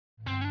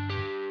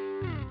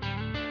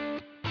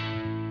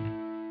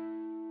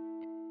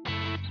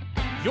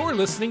You're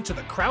listening to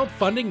the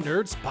Crowdfunding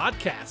Nerds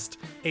Podcast,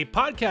 a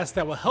podcast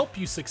that will help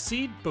you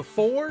succeed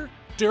before,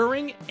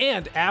 during,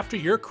 and after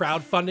your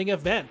crowdfunding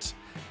event.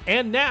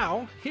 And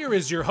now, here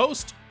is your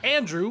host,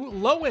 Andrew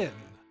Lowen.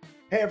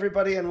 Hey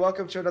everybody, and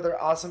welcome to another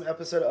awesome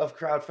episode of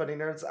Crowdfunding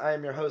Nerds. I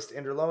am your host,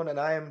 Andrew Lowen, and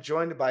I am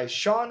joined by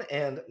Sean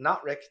and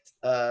not Rick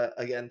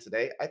again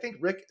today. I think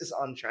Rick is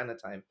on China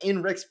time.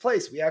 In Rick's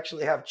place, we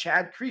actually have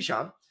Chad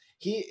Krishan.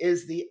 He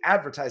is the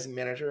advertising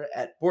manager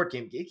at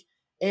BoardGameGeek,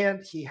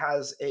 and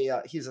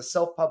he's a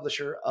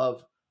self-publisher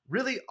of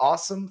really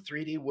awesome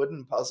 3D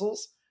wooden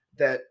puzzles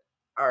that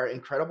are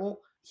incredible.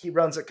 He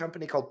runs a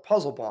company called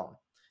Puzzle Bomb,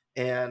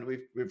 and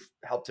we've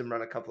helped him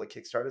run a couple of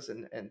Kickstarters.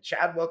 And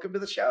Chad, welcome to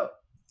the show.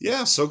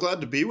 Yeah, so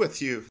glad to be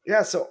with you.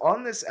 Yeah, so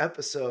on this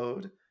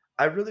episode,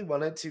 I really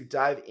wanted to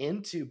dive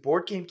into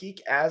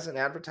BoardGameGeek as an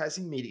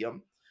advertising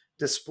medium,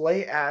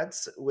 display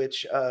ads,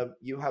 which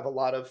you have a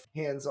lot of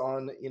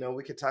hands-on.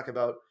 We could talk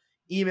about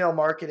email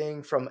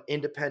marketing from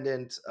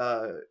independent,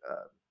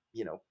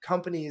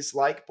 companies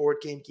like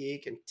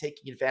BoardGameGeek and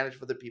taking advantage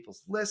of other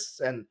people's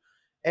lists and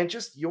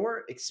just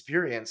your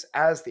experience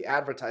as the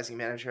advertising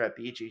manager at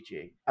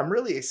BGG. I'm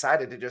really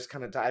excited to just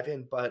kind of dive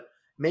in, but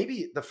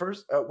maybe the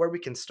first where we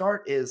can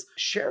start is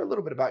share a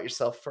little bit about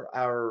yourself for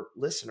our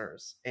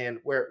listeners and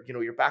where,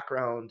 your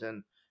background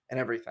and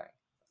everything.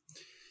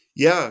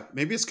 Yeah,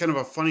 maybe it's kind of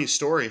a funny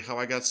story how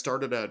I got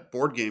started at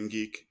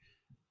BoardGameGeek.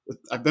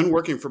 I've been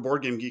working for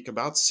BoardGameGeek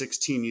about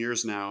 16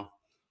 years now.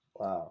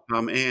 Wow.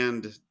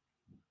 And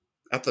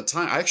at the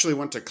time, I actually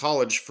went to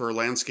college for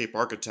landscape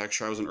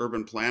architecture. I was an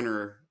urban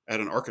planner at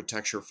an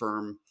architecture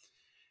firm.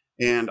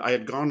 And I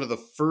had gone to the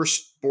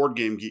first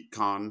BoardGameGeek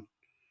con,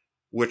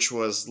 which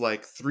was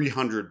like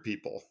 300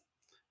 people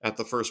at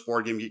the first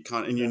BoardGameGeek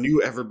con, and you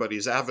knew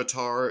everybody's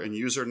avatar and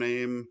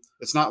username.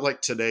 It's not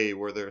like today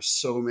where there's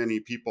so many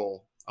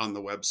people on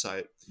the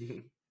website.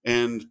 Mm-hmm.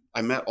 And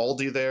I met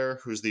Aldi there,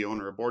 who's the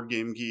owner of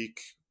BoardGameGeek,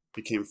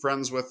 became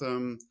friends with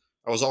him.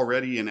 I was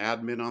already an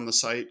admin on the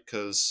site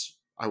because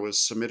I was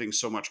submitting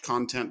so much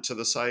content to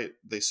the site.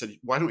 They said,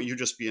 why don't you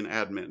just be an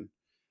admin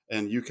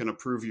and you can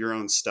approve your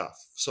own stuff?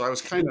 So I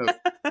was kind of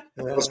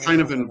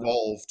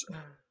involved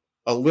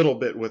a little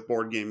bit with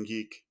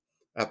BoardGameGeek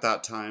at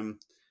that time.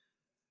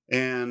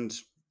 And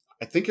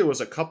I think it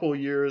was a couple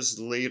years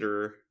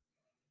later,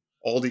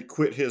 Aldi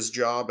quit his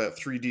job at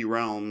 3D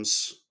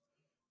Realms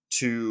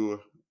to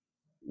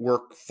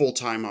work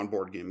full-time on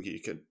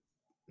BoardGameGeek.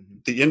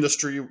 The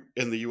industry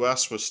in the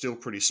US was still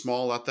pretty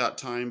small at that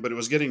time, but it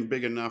was getting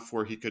big enough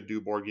where he could do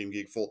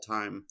BoardGameGeek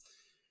full-time.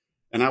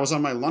 And I was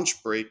on my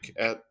lunch break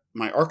at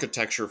my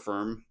architecture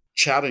firm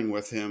chatting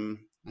with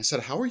him. I said,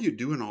 how are you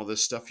doing all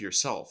this stuff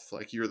yourself?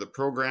 Like, you're the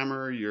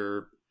programmer,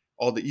 you're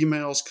all the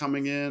emails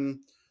coming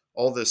in,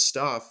 all this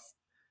stuff.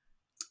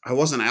 I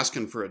wasn't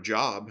asking for a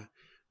job,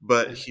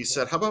 but he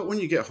said, how about when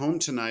you get home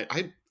tonight?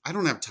 I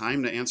don't have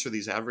time to answer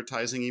these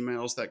advertising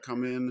emails that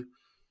come in.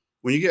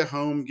 When you get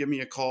home, give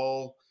me a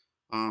call.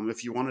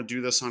 If you want to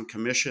do this on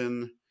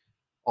commission,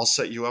 I'll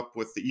set you up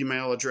with the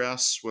email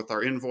address with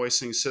our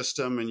invoicing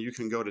system, and you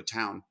can go to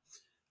town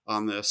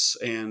on this.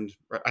 And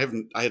I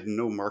had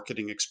no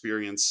marketing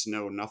experience,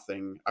 no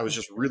nothing. I was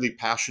just really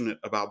passionate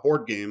about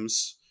board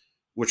games,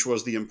 which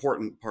was the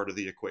important part of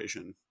the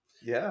equation.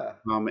 Yeah.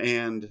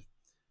 And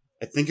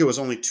I think it was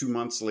only 2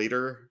 months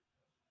later,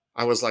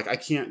 I was like, I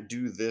can't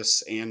do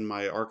this and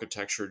my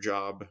architecture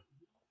job.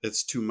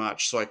 It's too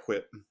much. So I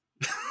quit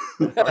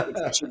my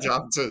architecture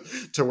job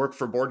to work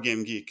for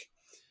BoardGameGeek.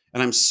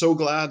 And I'm so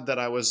glad that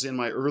I was in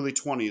my early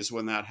 20s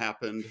when that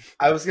happened.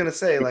 I was going to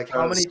say, like,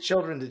 how many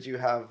children did you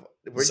have?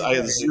 I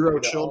had 0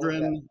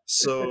 children.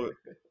 So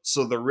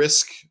the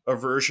risk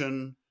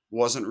aversion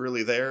wasn't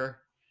really there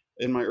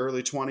in my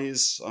early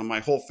 20s. My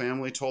whole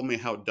family told me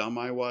how dumb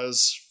I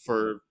was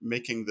for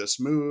making this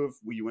move.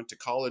 We went to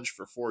college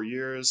for 4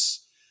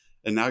 years,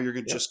 and now you're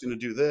just going to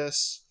do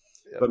this.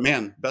 Yep. But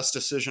man, best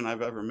decision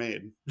I've ever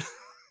made.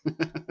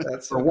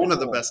 That's so one of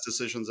the best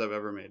decisions I've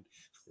ever made.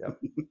 Yep.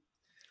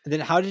 And then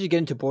how did you get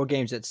into board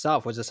games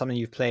itself? Was it something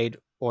you've played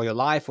all your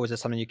life, or was it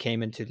something you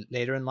came into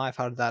later in life?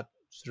 How did that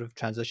sort of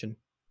transition?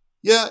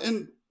 Yeah,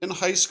 in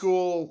high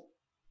school,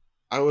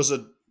 I was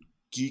a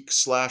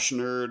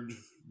geek/nerd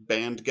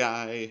band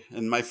guy,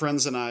 and my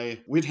friends and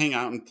I, we'd hang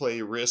out and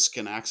play Risk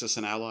and Axis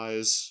and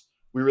Allies.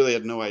 We really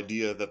had no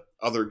idea that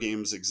other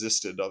games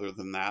existed other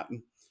than that.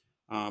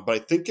 But I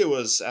think it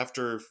was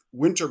after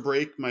winter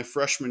break, my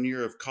freshman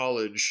year of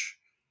college,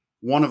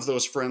 one of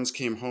those friends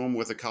came home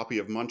with a copy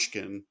of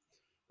Munchkin,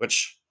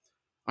 which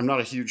I'm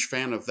not a huge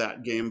fan of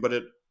that game, but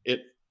it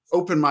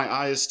opened my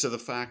eyes to the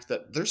fact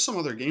that there's some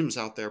other games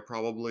out there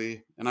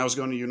probably. And I was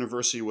going to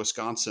University of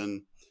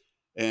Wisconsin,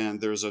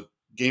 and there's a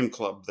game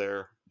club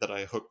there that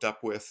I hooked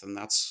up with, and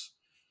that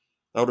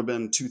would have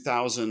been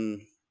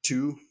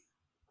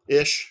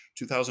 2002-ish,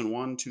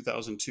 2001,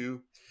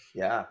 2002.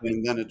 Yeah.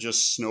 And then it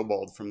just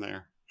snowballed from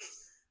there.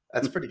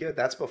 That's pretty good.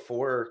 That's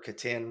before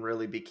Catan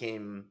really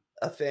became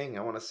a thing.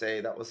 I want to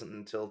say that wasn't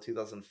until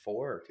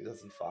 2004 or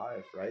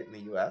 2005, right, in the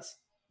US?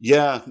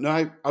 Yeah,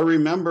 no, I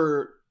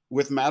remember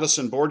with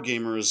Madison Board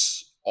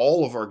Gamers,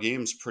 all of our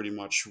games pretty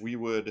much.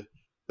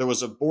 There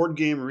was a board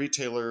game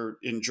retailer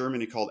in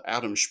Germany called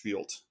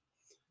Adamspielt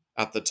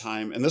at the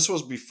time, and this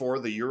was before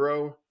the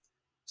euro,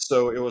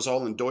 so it was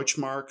all in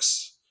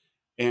Deutschmarks,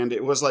 and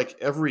it was like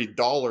every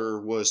dollar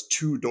was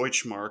 2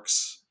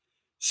 Deutschmarks.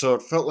 So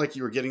it felt like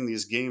you were getting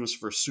these games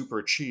for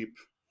super cheap,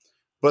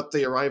 but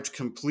they arrived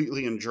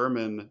completely in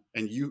German,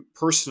 and you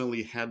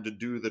personally had to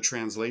do the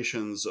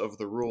translations of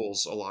the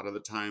rules a lot of the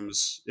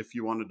times if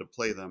you wanted to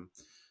play them.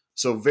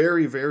 So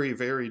very, very,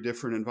 very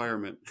different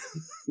environment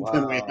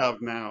than we Wow,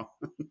 have now.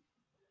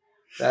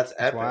 that's That's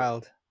epic.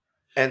 wild.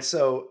 And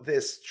so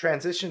this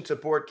transition to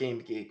Board Game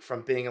Geek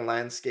from being a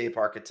landscape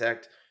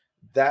architect,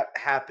 that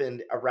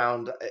happened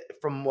around,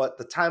 from what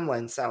the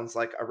timeline sounds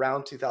like,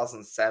 around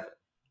 2007.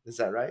 Is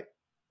that right?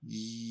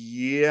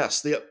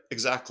 Yes, yep,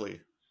 exactly.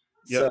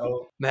 Yep.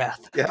 So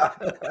Math. yeah.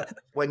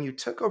 When you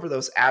took over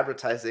the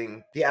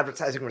advertising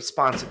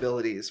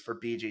responsibilities for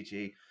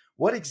BGG,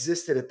 what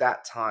existed at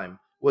that time?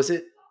 Was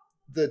it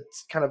the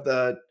kind of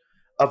the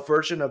a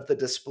version of the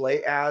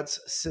display ads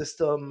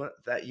system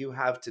that you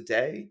have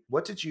today?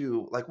 What did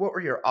you like? What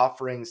were your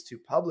offerings to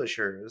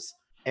publishers,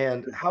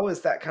 and how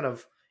has that kind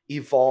of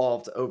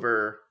evolved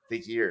over the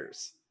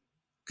years?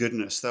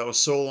 Goodness, that was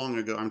so long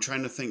ago. I'm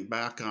trying to think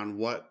back on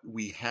what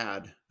we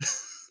had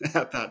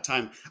at that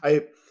time.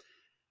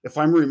 If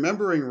I'm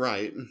remembering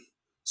right,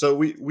 so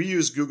we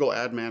use Google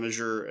Ad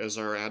Manager as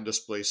our ad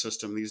display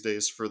system these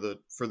days for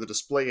the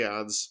display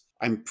ads.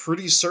 I'm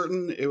pretty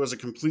certain it was a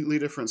completely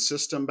different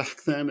system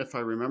back then, if I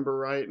remember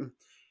right.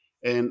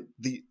 And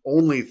the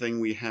only thing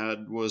we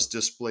had was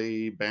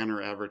display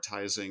banner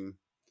advertising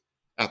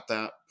at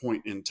that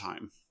point in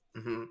time.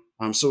 Hmm.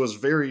 So it was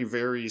very,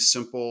 very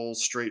simple,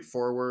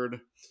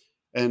 straightforward.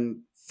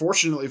 And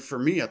fortunately for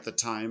me at the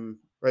time,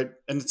 right,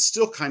 and it's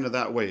still kind of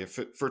that way.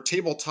 For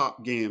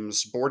tabletop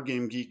games, Board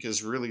Game Geek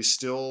is really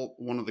still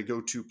one of the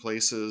go-to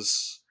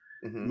places.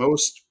 Hmm.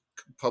 Most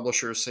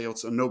publishers say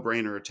it's a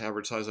no-brainer to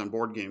advertise on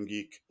Board Game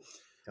Geek.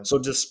 Yep. So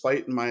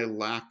despite my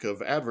lack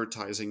of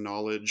advertising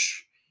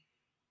knowledge,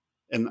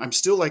 and I'm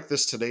still like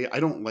this today, I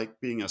don't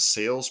like being a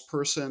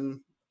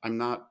salesperson. I'm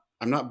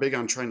not big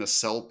on trying to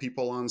sell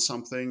people on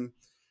something.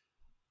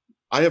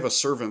 I have a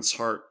servant's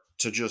heart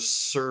to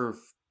just serve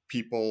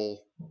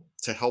people,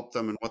 to help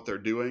them in what they're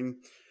doing.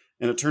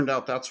 And it turned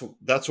out that's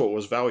what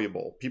was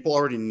valuable. People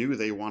already knew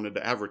they wanted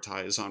to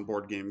advertise on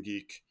Board Game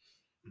Geek.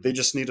 They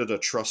just needed a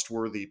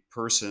trustworthy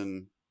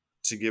person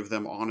to give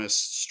them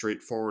honest,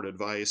 straightforward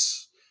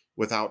advice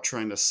without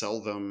trying to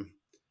sell them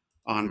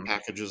on Hmm.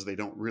 packages they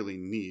don't really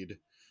need.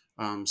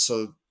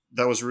 So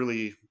that was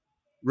really,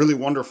 really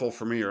wonderful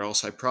for me, or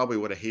else I probably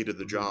would have hated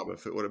the Hmm. job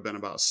if it would have been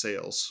about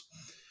sales.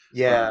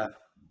 Yeah. Um,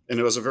 and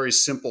it was a very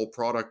simple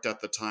product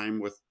at the time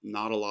with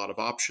not a lot of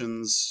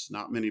options,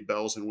 not many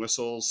bells and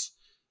whistles.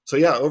 So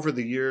yeah, over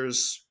the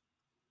years,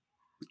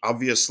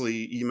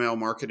 obviously email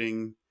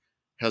marketing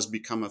has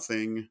become a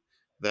thing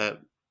that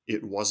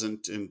it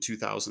wasn't in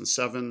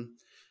 2007.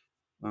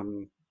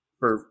 Um,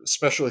 for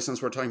especially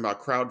since we're talking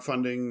about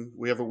crowdfunding,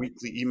 we have a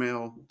weekly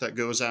email that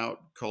goes out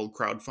called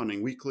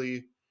Crowdfunding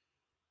Weekly.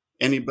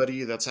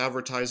 Anybody that's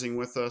advertising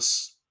with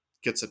us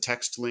gets a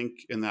text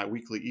link in that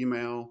weekly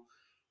email.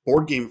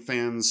 Board game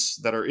fans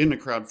that are into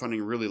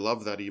crowdfunding really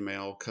love that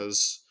email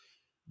because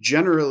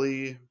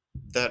generally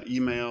that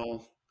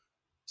email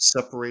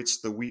separates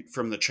the wheat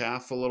from the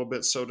chaff a little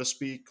bit, so to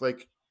speak.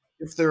 Like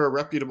if they're a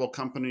reputable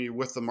company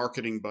with a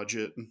marketing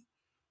budget,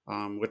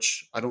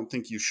 which I don't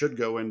think you should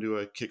go into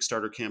a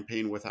Kickstarter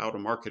campaign without a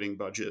marketing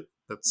budget.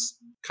 That's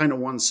kind of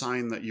one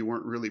sign that you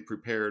weren't really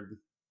prepared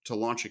to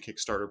launch a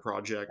Kickstarter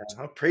project.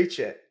 I'll preach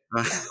it.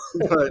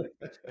 but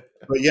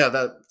yeah,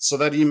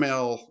 that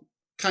email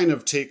kind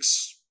of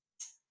takes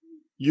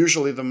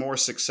usually the more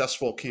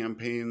successful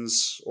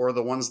campaigns or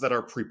the ones that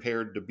are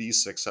prepared to be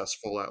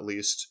successful at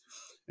least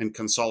and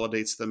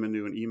consolidates them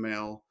into an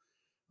email.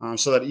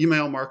 So that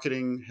email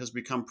marketing has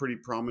become pretty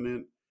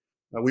prominent.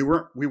 We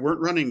weren't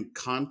running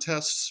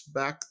contests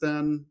back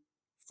then,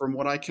 from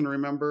what I can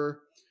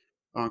remember.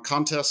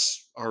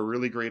 Contests are a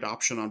really great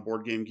option on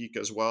Board Game Geek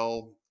as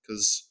well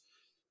because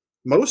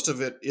most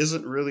of it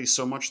isn't really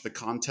so much the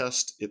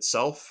contest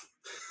itself,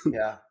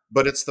 Yeah.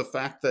 but it's the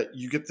fact that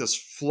you get this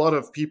flood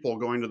of people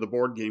going to the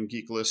Board Game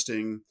Geek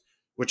listing,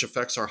 which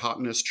affects our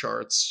hotness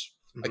charts.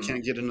 I Hmm.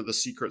 can't get into the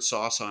secret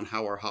sauce on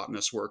how our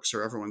hotness works,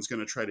 or everyone's going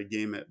to try to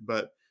game it.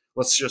 But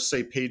let's just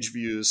say page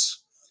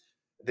views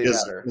They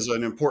matter. is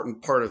an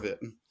important part of it.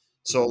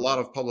 So a Mhm. lot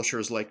of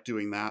publishers like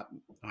doing that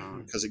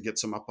because it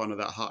gets them up onto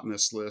that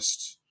hotness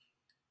list,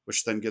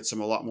 which then gets them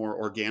a lot more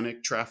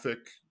organic traffic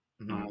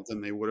Mhm.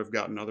 than they would have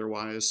gotten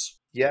otherwise.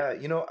 Yeah,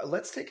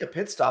 let's take a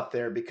pit stop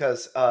there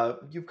because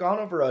you've gone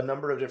over a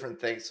number of different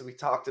things. So we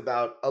talked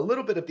about a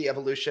little bit of the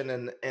evolution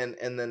and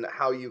then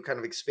how you kind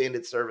of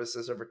expanded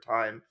services over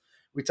time.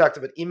 We talked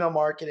about email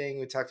marketing.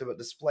 We talked about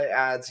display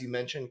ads. You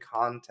mentioned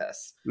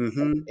contests,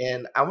 Hmm.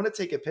 and I want to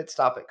take a pit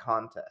stop at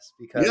contests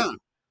Yeah. because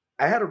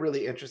I had a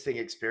really interesting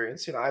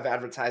experience. I've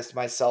advertised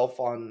myself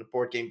on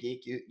Board Game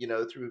Geek,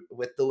 through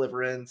with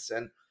Deliverance,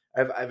 and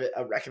I've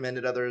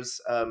recommended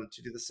others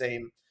to do the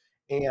same.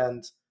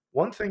 And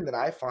one thing that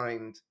I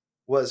find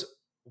was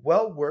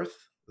well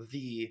worth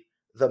the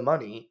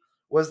money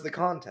was the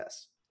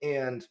contest.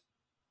 And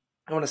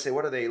I want to say,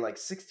 what are they, like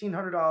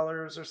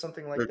 $1,600 or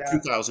something like Or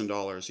that?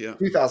 $2,000, yeah.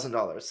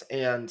 $2,000.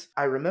 And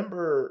I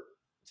remember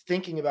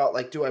thinking about,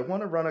 like, do I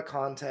want to run a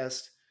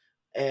contest?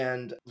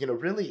 And,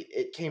 really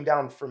it came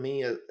down for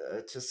me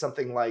to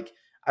something like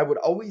I would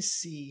always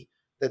see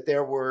that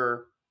there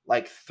were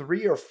like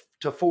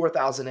to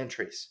 4,000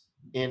 entries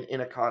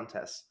in a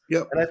contest.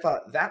 Yep. And I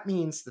thought that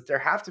means that there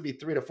have to be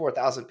 3 to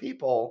 4,000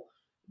 people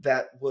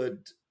that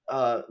would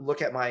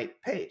look at my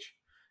page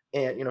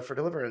and, for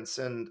Deliverance.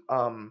 And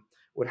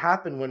what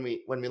happened when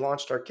we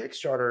launched our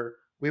Kickstarter,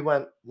 we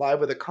went live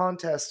with a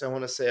contest, I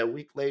want to say a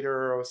week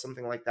later or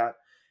something like that.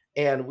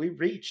 And we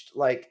reached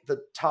like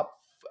the top.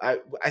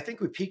 I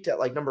think we peaked at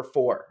like number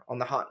 4 on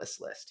the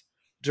hotness list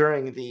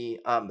during the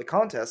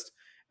contest.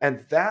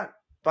 And that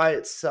by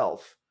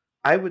itself,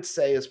 I would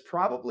say, is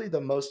probably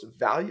the most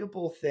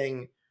valuable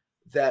thing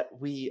that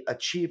we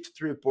achieved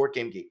through Board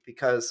Game Geek,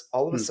 because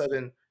all of a Hmm.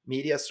 sudden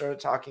media started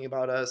talking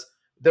about us.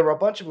 There were a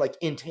bunch of like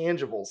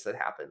intangibles that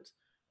happened.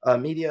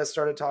 Media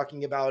started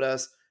talking about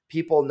us.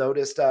 People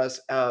noticed us.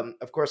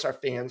 Of course, our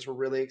fans were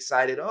really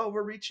excited. Oh,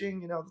 we're reaching,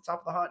 the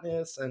top of the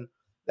hotness and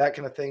that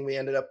kind of thing. We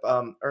ended up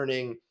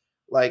earning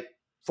like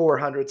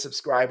 400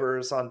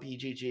 subscribers on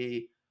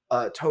BGG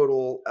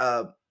total.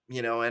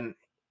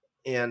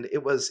 And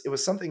it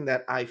was something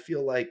that I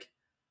feel like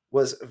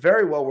was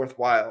very well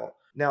worthwhile.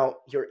 Now,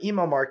 your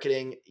email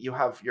marketing, you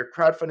have your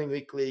crowdfunding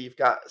weekly, you've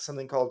got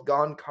something called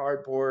Gone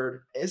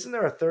Cardboard. Isn't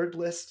there a third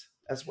list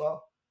as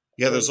well?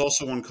 Yeah, For there's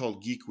also one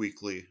called Geek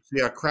Weekly.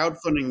 Yeah,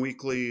 Crowdfunding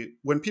Weekly.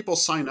 When people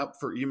sign up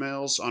for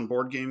emails on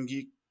Board Game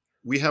Geek,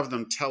 we have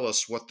them tell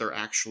us what they're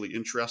actually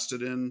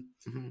interested in.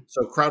 Mhm.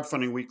 So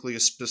Crowdfunding Weekly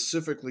is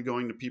specifically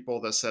going to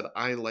people that said,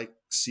 I like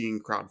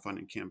seeing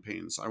crowdfunding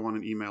campaigns. I want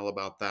an email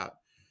about that.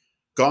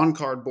 Gone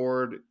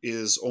Cardboard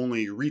is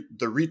only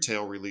the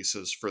retail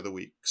releases for the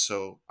week.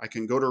 So I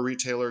can go to a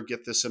retailer,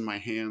 get this in my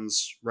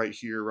hands right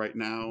here, right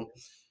now.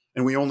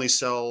 And we only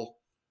sell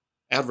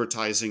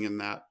advertising in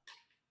that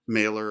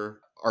mailer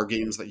are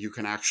games that you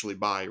can actually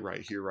buy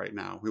right here, right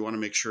now. We want to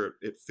make sure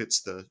it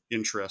fits the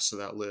interests of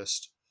that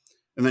list.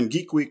 And then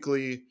Geek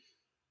Weekly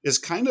is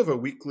kind of a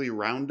weekly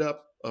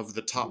roundup of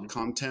the top Mhm.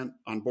 content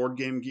on Board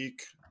Game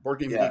Geek. Board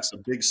Game Yeah. Geek's a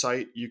big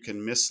site. You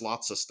can miss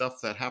lots of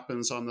stuff that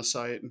happens on the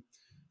site.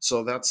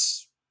 So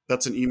that's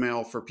an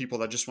email for people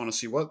that just want to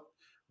see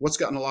what's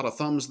gotten a lot of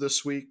thumbs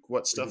this week,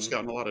 what stuff's Mhm.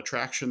 gotten a lot of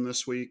traction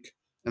this week,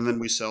 and then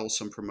we sell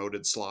some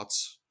promoted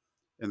slots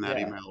in that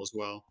Yeah. email as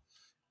well.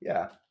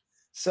 Yeah.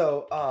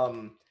 So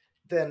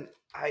then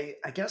I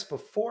guess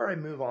before I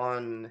move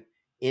on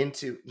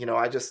into,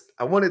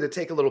 I wanted to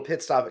take a little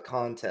pit stop at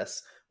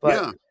contests.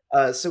 But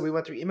Yeah. so we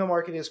went through email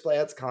marketing, display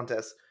ads,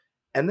 contests,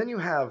 and then you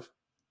have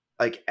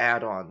like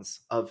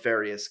add-ons of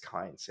various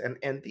kinds.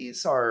 And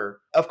these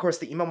are, of course,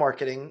 the email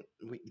marketing,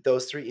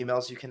 those 3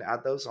 emails, you can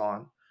add those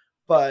on.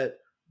 But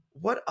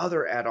what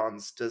other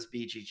add-ons does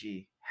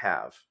BGG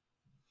have?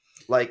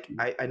 Like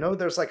I know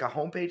there's like a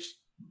homepage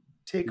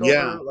Yeah.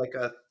 takeover, like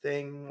a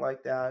thing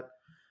like that.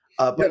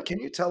 Yeah. But can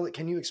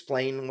you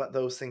explain what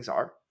those things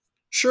are?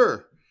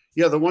 Sure.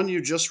 Yeah, the one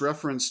you just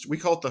referenced, we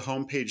call it the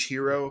homepage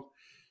hero.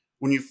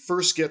 When you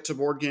first get to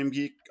Board Game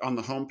Geek on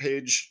the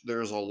homepage,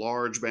 there's a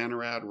large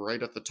banner ad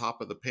right at the top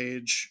of the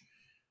page.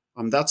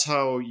 That's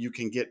how you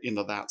can get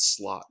into that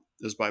slot,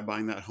 is by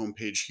buying that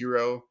homepage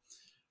hero.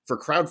 For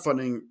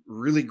crowdfunding,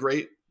 really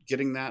great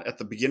getting that at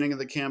the beginning of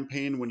the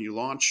campaign when you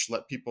launch,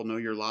 let people know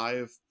you're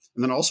live.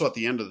 And then also at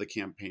the end of the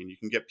campaign, you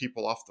can get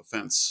people off the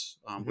fence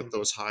with Mhm,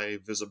 those high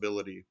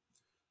visibility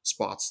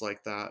spots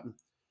like that.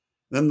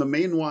 Then the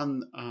main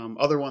one,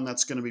 other one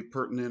that's going to be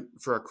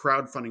pertinent for a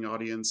crowdfunding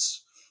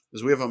audience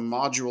is we have a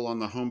module on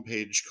the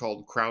homepage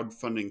called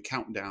Crowdfunding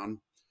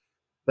Countdown.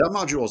 That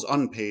module is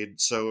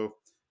unpaid, so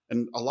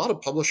and a lot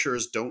of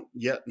publishers don't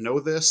yet know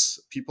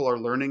this. People are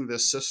learning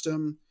this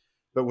system,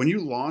 but when you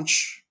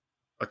launch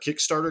a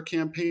Kickstarter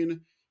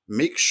campaign,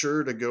 make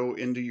sure to go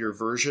into your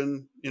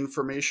version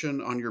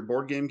information on your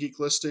Board Game Geek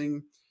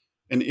listing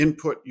and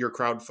input your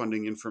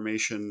crowdfunding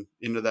information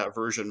into that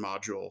version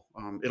module.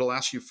 It'll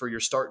ask you for your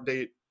start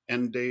date,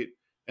 end date,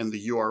 and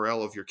the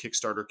URL of your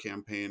Kickstarter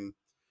campaign.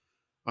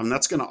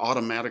 That's going to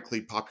automatically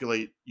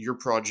populate your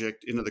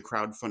project into the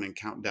crowdfunding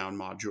countdown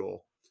module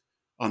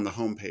on the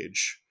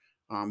homepage,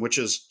 which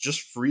is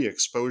just free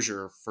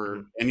exposure for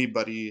mhm,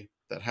 anybody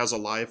that has a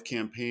live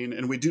campaign.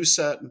 And we do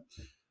set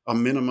a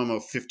minimum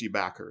of 50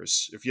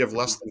 backers. If you have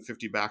less mhm, than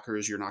 50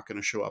 backers, you're not going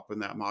to show up in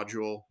that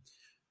module.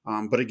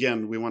 But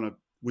again, we want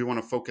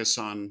to focus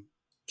on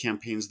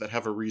campaigns that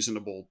have a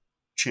reasonable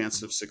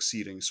chance mhm. of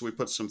succeeding. So we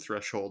put some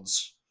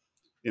thresholds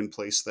in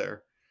place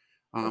there.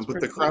 That's But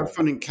pretty the cool.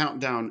 crowdfunding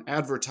countdown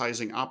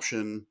advertising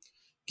option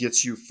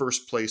gets you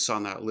first place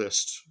on that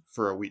list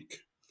for a week.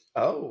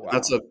 Oh,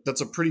 That's wow.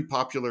 a pretty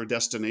popular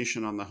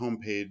destination on the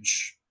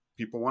homepage.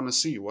 People want to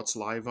see what's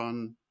live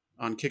on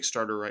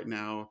Kickstarter right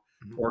now.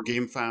 Mhm. or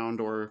GameFound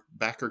or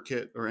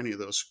BackerKit or any of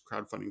those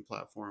crowdfunding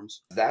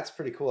platforms. That's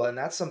pretty cool, and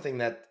that's something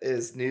that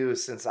is new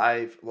since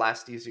I've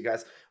last used you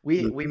guys.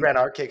 We Mhm. ran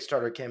our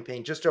Kickstarter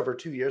campaign just over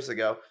 2 years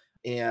ago,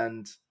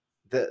 and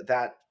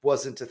that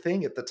wasn't a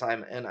thing at the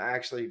time, and I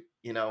actually,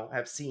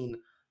 have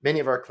seen many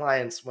of our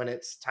clients when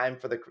it's time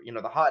for the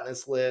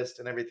hotness list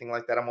and everything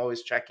like that. I'm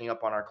always checking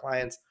up on our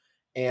clients,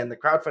 and the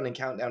crowdfunding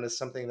countdown is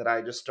something that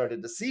I just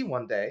started to see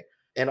one day,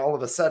 and all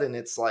of a sudden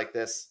it's like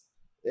this.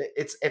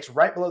 It's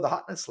right below the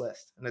hotness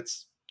list, and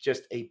it's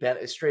just a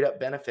straight up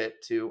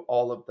benefit to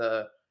all of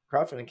the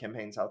crowdfunding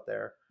campaigns out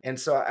there. And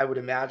so I would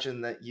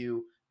imagine that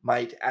you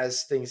might,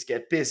 as things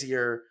get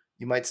busier,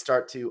 you might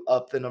start to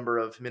up the number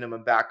of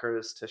minimum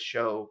backers to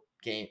show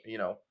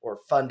or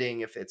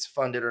funding if it's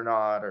funded or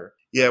not,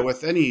 Yeah,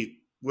 with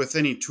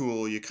any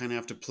tool, you kind of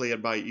have to play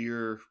it by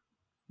ear,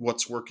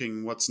 what's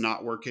working, what's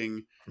not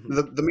working.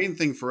 Mhm. The main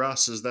thing for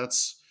us is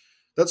that's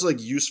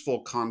like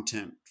useful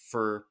content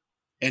for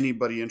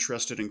anybody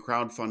interested in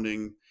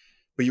crowdfunding,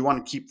 but you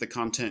want to keep the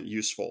content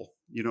useful.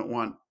 You don't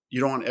want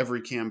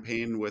every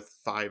campaign with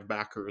 5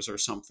 backers or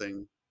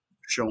something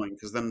showing,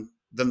 because then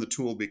the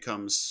tool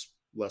becomes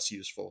less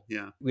useful.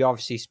 Yeah. We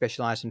obviously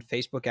specialize in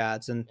Facebook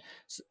ads, and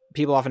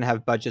people often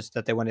have budgets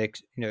that they want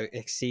to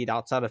exceed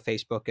outside of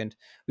Facebook, and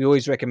we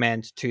always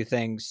recommend two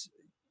things: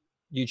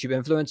 YouTube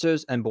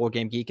influencers and Board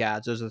Game Geek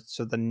ads. Those are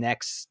sort of the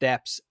next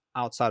steps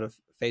outside of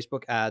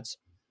Facebook ads.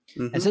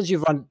 And Hmm. since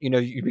you've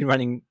been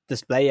running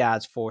display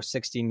ads for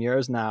 16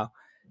 years now,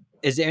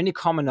 is there any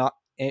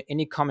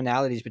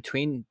commonalities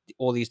between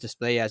all these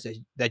display ads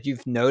that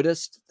you've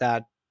noticed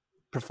that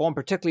perform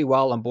particularly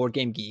well on Board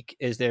Game Geek?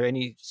 Is there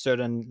any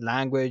certain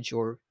language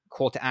or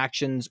call to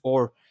actions,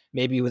 or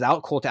maybe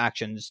without call to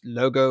actions,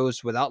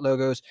 logos, without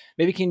logos?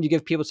 Maybe can you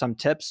give people some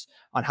tips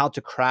on how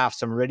to craft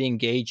some really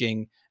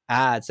engaging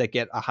ads that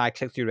get a high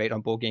click through rate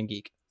on Board Game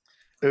Geek?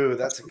 Ooh,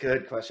 that's a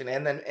good question.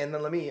 And then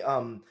let me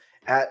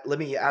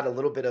add a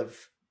little bit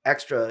of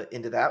extra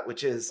into that,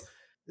 which is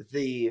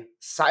the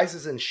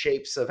sizes and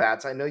shapes of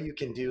ads. I know you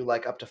can do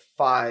like up to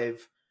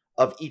 5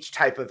 of each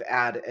type of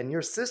ad, and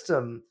your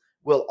system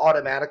will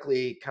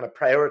automatically kind of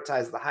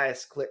prioritize the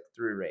highest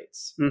click-through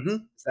rates. Hmm.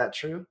 Is that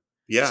true?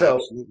 Yeah, So,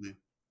 absolutely.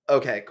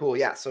 okay, cool.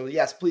 Yeah. So,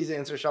 yes, please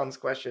answer Sean's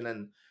question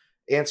and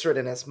answer it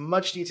in as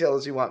much detail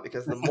as you want,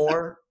 because the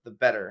more the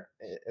better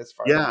as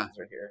far as Yeah. things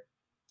are here.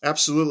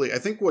 Absolutely. I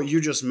think what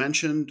you just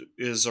mentioned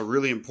is a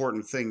really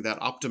important thing, that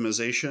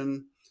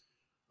optimization.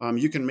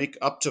 You can make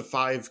up to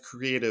 5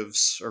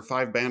 creatives or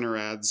 5 banner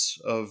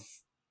ads of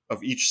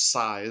each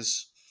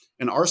size.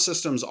 And our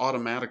system's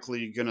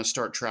automatically going to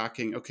start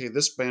tracking, okay,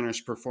 this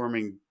banner's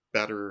performing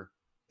better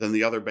than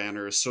the other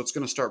banners. So it's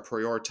going to start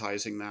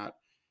prioritizing that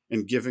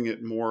and giving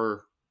it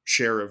more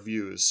share of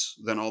views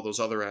than all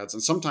those other ads.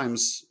 And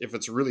sometimes if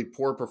it's really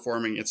poor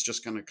performing, it's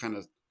just going to kind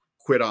of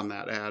quit on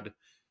that ad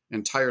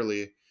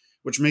entirely,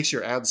 which makes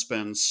your ad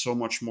spend so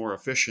much more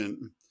efficient.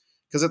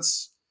 Because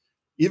it's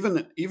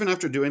even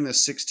after doing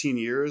this 16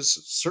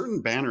 years,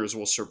 certain banners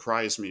will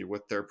surprise me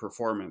with their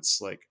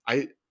performance. Like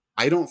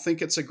I don't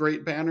think it's a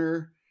great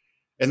banner,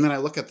 and then I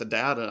look at the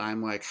data and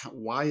I'm like,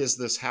 why is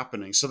this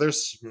happening? So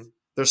Mhm.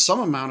 there's some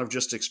amount of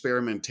just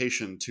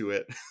experimentation to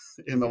it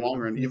in the long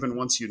Mhm. run, even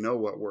once you know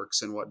what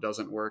works and what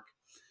doesn't work.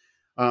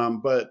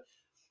 But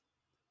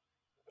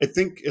I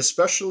think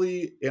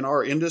especially in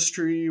our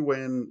industry,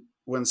 when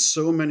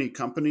so many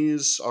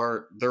companies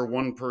are they're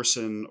one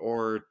person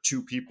or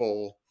 2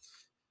 people,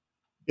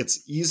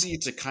 it's easy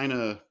to kind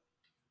of,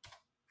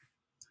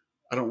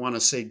 I don't want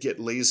to say get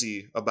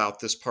lazy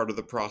about this part of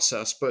the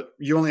process, but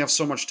you only have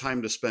so much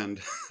time to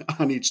spend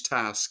on each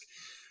task.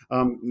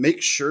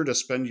 Make sure to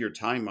spend your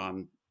time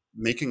on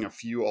making a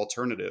few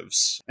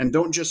alternatives, and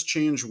don't just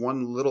change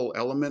one little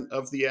element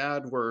of the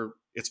ad where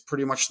it's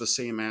pretty much the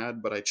same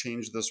ad, but I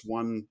changed this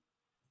one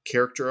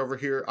character over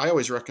here. I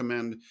always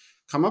recommend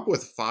come up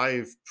with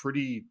 5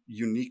 pretty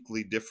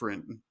uniquely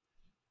different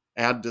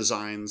ad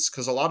designs,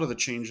 because a lot of the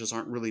changes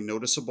aren't really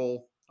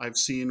noticeable. I've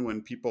seen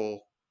when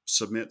people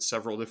submit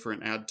several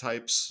different ad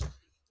types,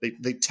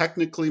 they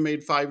technically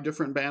made 5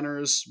 different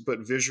banners, but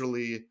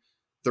visually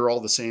they're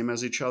all the same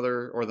as each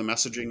other, or the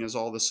messaging is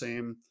all the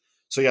same.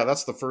 So yeah,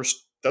 that's the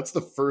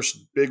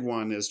first big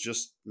one, is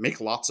just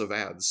make lots of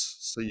ads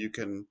so you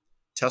can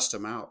test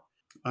them out.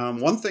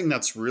 One thing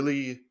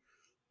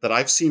that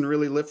I've seen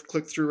really lift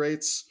click-through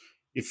rates,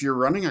 if you're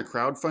running a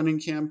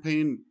crowdfunding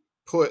campaign,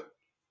 put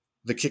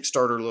the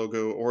Kickstarter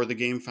logo or the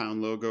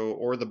GameFound logo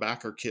or the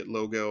Backer Kit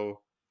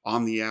logo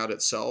on the ad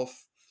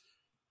itself.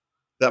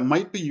 That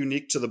might be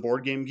unique to the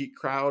Board Game Geek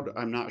crowd,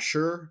 I'm not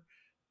sure,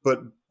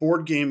 but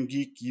Board Game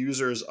Geek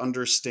users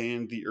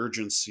understand the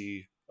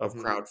urgency of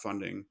Mhm.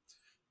 crowdfunding.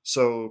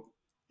 So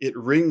it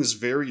rings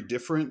very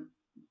different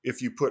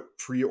if you put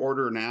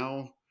pre-order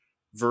now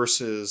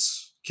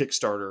versus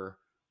Kickstarter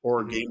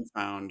or Mhm.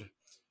 GameFound.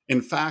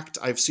 In fact,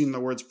 I've seen the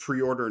words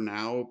pre-order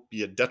now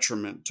be a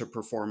detriment to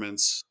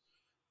performance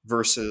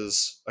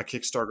versus a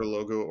Kickstarter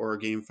logo or a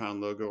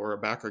GameFound logo or a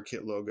Backer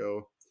Kit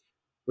logo,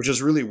 which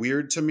is really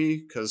weird to me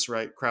because,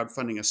 right,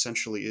 crowdfunding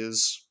essentially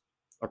is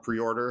a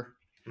pre-order.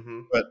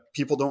 Hmm. but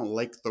people don't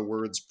like the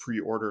words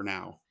pre-order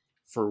now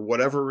for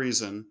whatever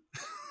reason.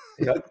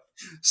 Yep.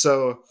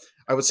 So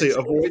I would say It's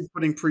avoid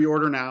putting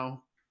pre-order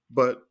now,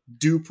 but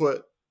do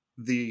put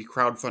the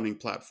crowdfunding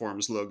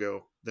platform's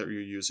logo that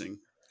you're using,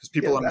 because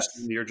yeah, people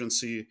understand that's the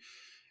urgency,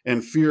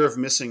 and fear of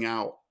missing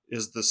out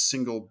is the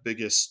single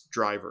biggest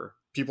driver.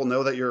 People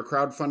know that you're a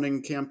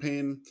crowdfunding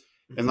campaign,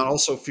 and then mhm.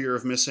 also fear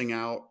of missing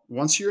out.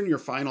 Once you're in your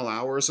final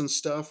hours and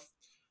stuff,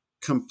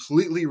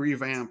 completely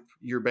revamp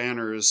your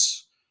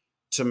banners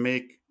to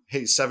make,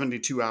 hey,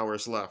 72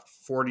 hours left,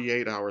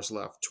 48 hours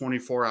left,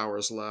 24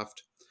 hours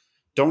left.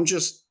 Don't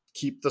just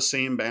keep the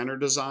same banner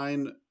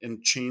design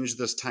and change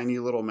this tiny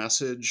little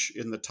message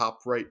in the top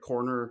right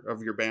corner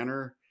of your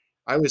banner.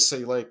 I always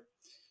say, like,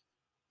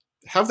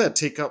 have that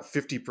take up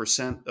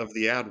 50% of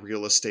the ad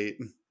real estate.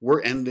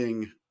 We're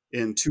ending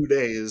in 2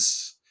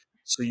 days,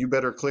 so you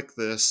better click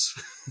this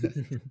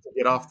to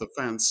get off the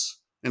fence.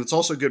 And it's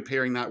also good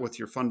pairing that with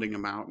your funding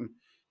amount.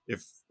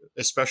 If,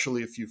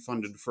 especially if you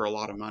funded for a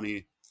lot of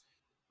money,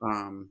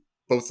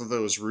 both of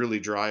those really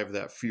drive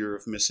that fear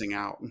of missing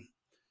out,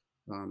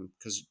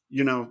 because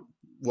you know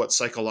what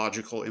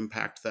psychological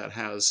impact that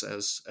has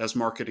as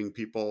marketing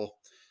people,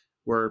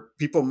 where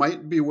people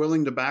might be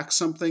willing to back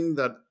something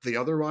that they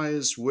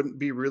otherwise wouldn't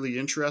be really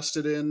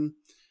interested in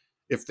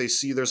if they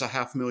see there's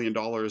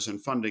 $500,000 in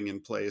funding in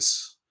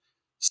place.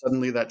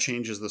 Suddenly that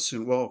changes the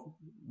soon. Well,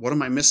 what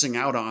am I missing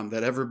out on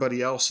that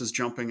everybody else is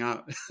jumping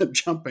on?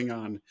 Jumping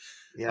on.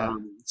 Yeah.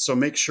 So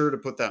make sure to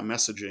put that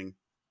messaging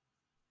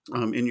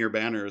in your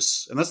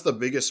banners, and that's the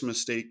biggest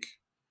mistake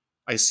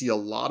I see a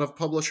lot of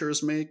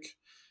publishers make,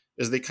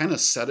 is they kind of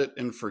set it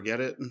and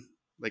forget it.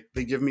 Like,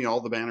 they give me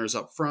all the banners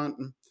up front,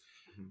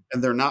 Mhm.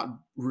 and they're not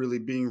really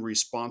being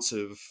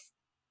responsive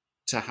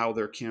to how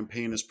their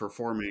campaign is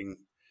performing,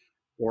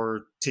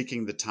 or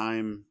taking the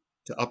time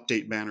to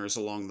update banners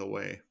along the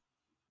way.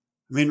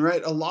 I mean,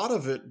 right, a lot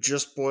of it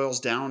just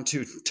boils down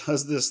to,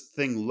 does this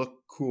thing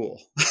look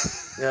cool?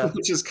 Yeah.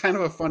 Which is kind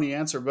of a funny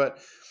answer, but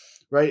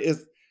right,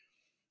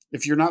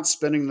 if you're not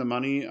spending the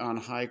money on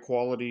high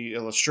quality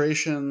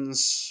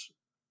illustrations,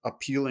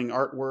 appealing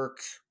artwork,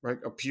 right,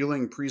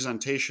 appealing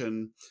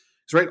presentation,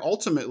 'cause, right,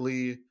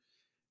 ultimately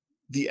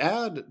the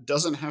ad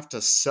doesn't have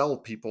to sell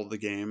people the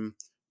game.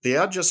 The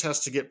ad just has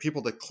to get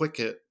people to click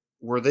it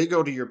where they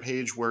go to your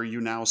page where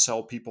you now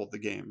sell people the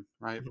game,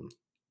 right? Mhm.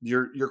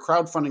 Your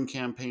crowdfunding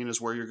campaign is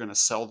where you're going to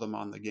sell them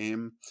on the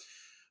game.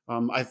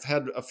 I've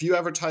had a few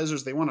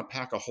advertisers, they want to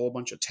pack a whole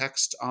bunch of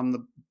text on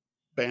the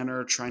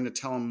banner trying to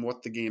tell them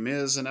what the game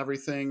is and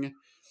everything.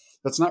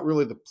 That's not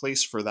really the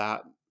place for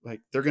that.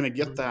 Like, they're going to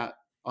get Mhm. that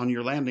on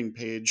your landing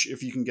page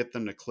if you can get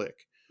them to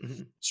click.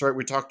 Mhm. So, right,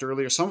 we talked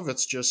earlier, some of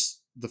it's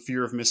just the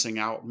fear of missing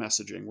out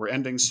messaging. We're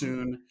ending Mhm.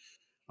 soon.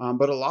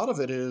 But a lot of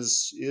it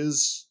is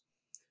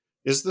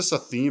this a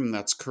theme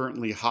that's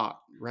currently hot,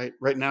 right?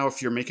 Right now,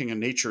 if you're making a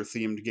nature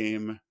themed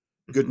game,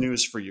 good Mhm.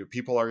 news for you.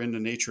 People are into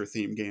nature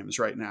themed games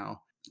right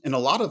now. And a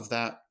lot of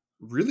that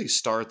really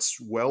starts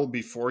well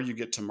before you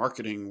get to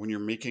marketing, when you're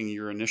making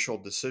your initial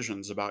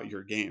decisions about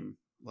your game.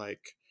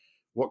 Like,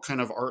 what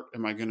kind of art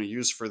am I going to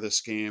use for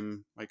this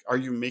game? Like, are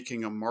you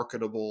making a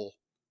marketable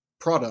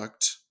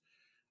product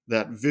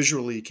that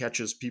visually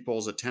catches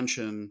people's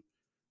attention,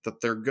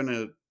 that they're going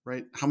to,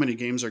 right? How many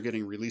games are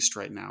getting released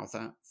right now?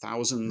 That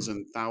thousands Mhm.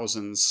 and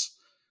thousands.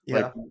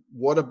 Like, Yeah.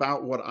 what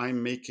about what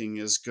I'm making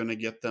is going to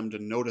get them to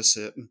notice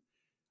it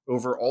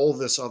over all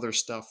this other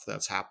stuff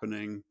that's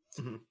happening?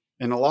 Mhm.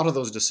 And a lot of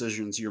those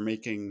decisions you're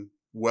making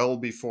well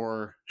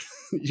before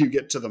you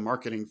get to the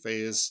marketing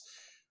phase.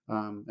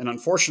 And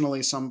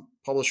unfortunately, some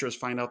publishers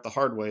find out the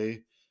hard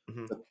way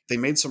Mhm. that they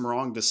made some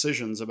wrong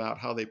decisions about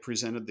how they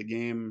presented the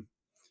game,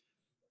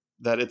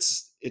 that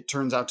it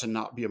turns out to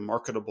not be a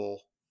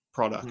marketable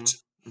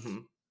product.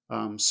 Mhm.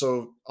 Mhm.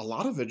 So a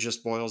lot of it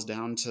just boils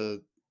down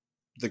to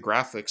the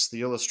graphics,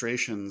 the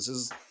illustrations.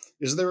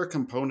 Is there a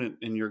component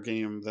in your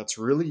game that's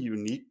really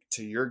unique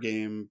to your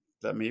game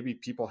that maybe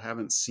people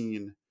haven't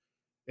seen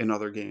in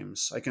other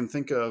games? I can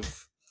think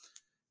of,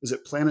 is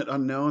it Planet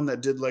Unknown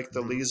that did like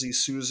the Mhm. Lazy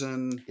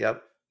Susan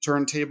Yep.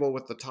 turntable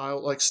with the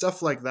tile, like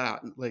stuff like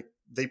that? Like,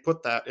 they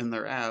put that in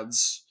their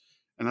ads,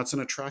 and that's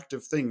an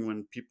attractive thing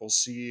when people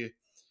see.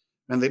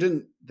 And they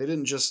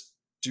didn't just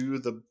do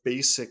the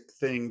basic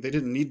thing. They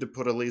didn't need to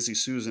put a Lazy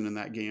Susan in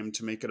that game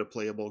to make it a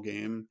playable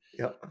game.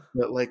 Yep.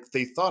 But, like,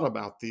 they thought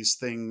about these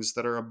things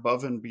that are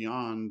above and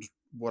beyond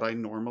what I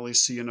normally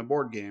see in a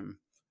board game.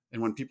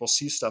 And when people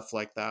see stuff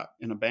like that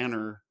in a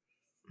banner,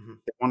 Mhm.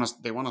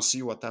 they want to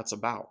see what that's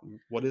about.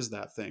 What is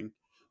that thing?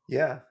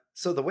 Yeah.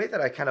 So the way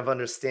that I kind of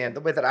understand,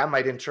 the way that I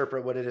might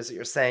interpret what it is that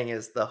you're saying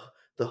is the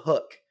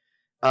hook.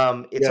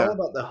 It's Yeah. all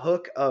about the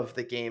hook of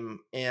the game,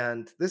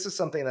 and this is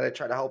something that I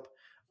try to help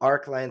our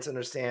clients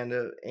understand,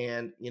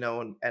 and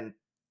and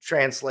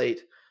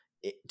translate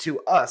it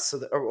to us, so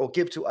that, or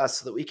give to us,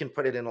 so that we can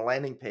put it in a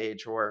landing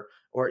page, or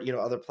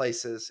other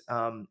places,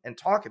 and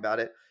talk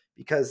about it,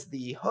 because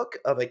the hook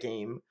of a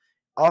game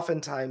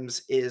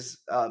oftentimes is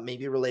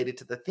maybe related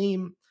to the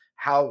theme,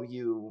 how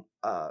you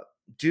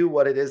do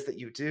what it is that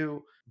you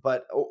do,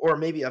 but or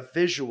maybe a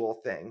visual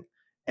thing.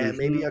 and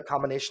maybe a Mhm.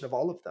 combination of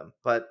all of them.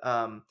 But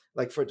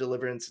like for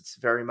Deliverance, it's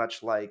very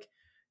much like,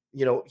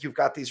 you've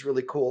got these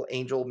really cool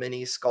angel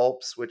mini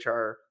sculpts, which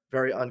are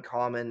very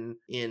uncommon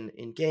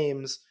in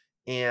games,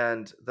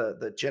 and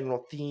the general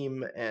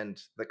theme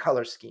and the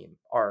color scheme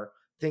are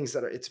things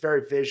that it's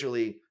very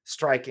visually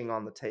striking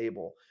on the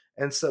table.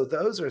 And so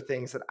those are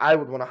things that I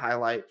would want to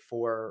highlight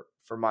for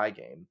my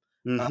game.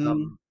 Mhm.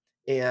 Um,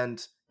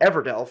 and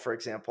Everdell, for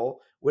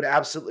example, would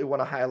absolutely want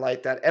to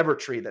highlight that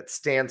Evertree that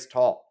stands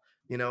tall,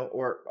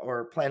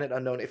 or Planet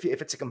Unknown. If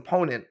it's a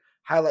component,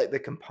 highlight the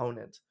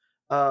component.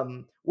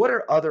 What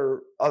are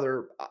other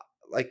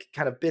like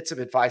kind of bits of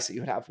advice that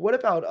you have? What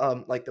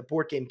about like the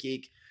Board Game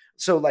Geek?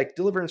 So like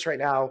Deliverance right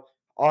now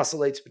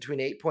oscillates between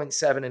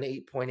 8.7 and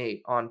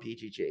 8.8 on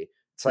BGG.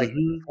 It's like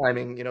Mhm.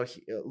 climbing, a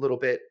little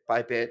bit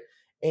by bit.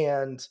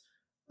 And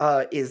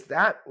is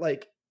that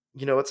like,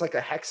 it's like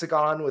a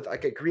hexagon with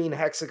like a green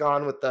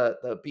hexagon with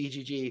the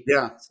BGG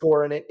Yeah.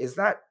 score in it. Is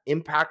that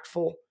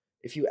impactful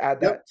if you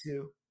add Yep. that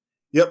to?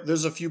 Yep,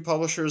 there's a few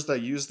publishers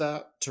that use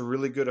that to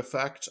really good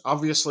effect.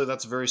 Obviously,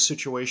 that's very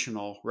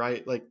situational,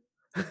 right? Like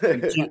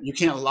you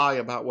can't lie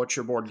about what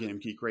your board game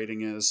geek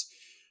rating is.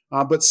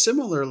 But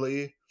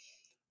similarly,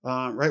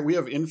 right, we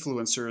have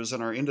influencers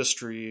in our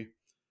industry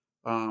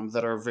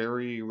that are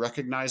very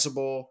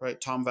recognizable, right?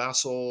 Tom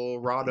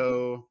Vassell,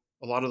 Rado,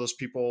 a lot of those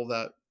people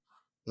that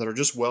are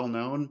just well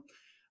known.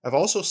 I've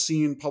also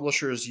seen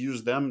publishers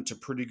use them to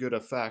pretty good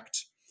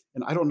effect.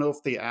 And I don't know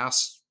if they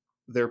ask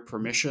their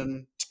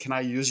permission. Can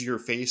I use your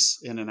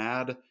face in an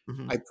ad?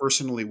 Mhm. I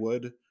personally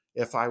would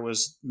if I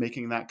was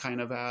making that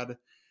kind of ad.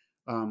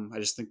 I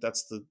just think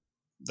that's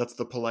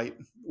the polite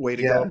way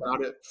to go Yeah.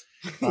 about it.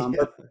 Yeah.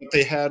 But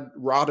they had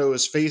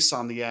Rado's face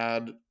on the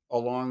ad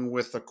along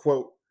with a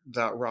quote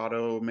that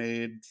Rado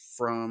made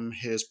from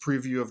his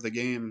preview of the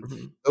game.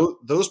 Mhm.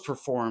 Those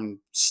performed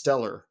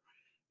stellar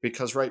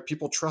because, right,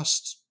 people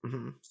trust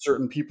Mhm.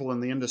 certain people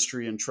in the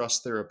industry and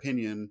trust their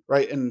opinion,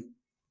 right? And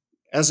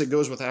as it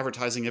goes with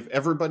advertising, if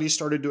everybody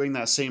started doing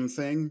that same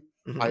thing,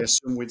 I Mhm.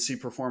 assume we'd see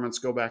performance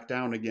go back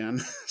down again.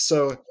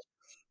 So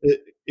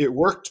it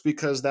worked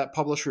because that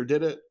publisher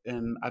did it,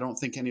 and I don't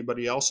think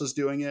anybody else is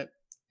doing it.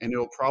 And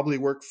it'll probably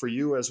work for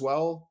you as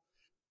well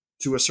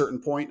to a certain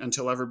point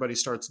until everybody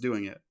starts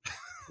doing it.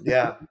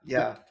 Yeah,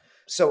 yeah.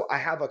 So I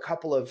have a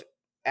couple of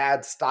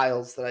ad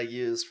styles that I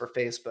use for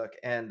Facebook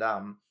and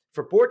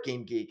for Board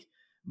Game Geek.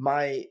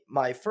 My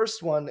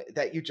first one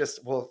that you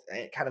just well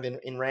kind of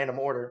in random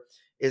order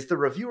is the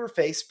reviewer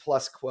face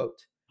plus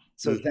quote.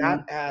 So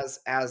that Hmm.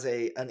 as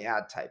a an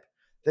ad type.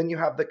 Then you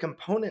have the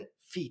component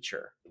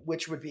feature,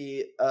 which would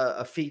be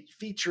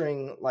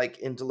featuring like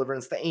in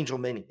Deliverance the Angel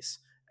Minis,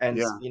 and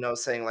Yeah.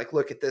 saying like,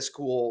 look at this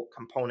cool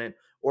component,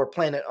 or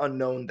Planet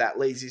Unknown that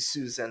Lazy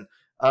Susan,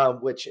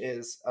 which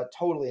is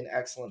totally an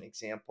excellent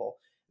example.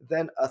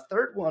 Then a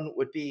third one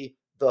would be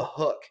the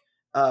hook,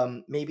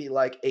 maybe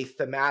like a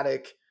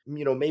thematic,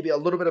 maybe a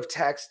little bit of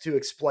text to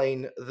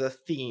explain the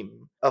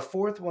theme. A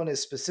fourth one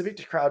is specific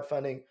to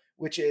crowdfunding,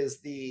 which is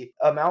the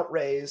amount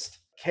raised,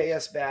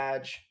 KS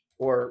badge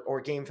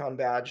or Game Found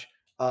badge,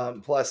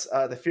 plus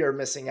the fear of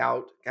missing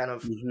out, kind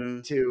of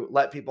Hmm. to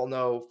let people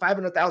know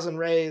 500,000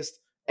 raised,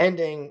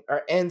 ending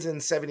or ends in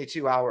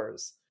 72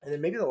 hours. And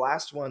then maybe the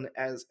last one,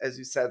 as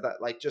you said,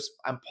 that like just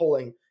I'm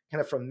pulling kind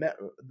of from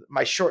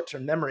my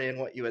short-term memory and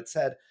what you had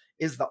said,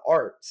 is the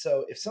art.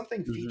 So if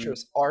something Hmm.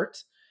 features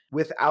art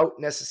without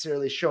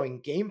necessarily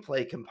showing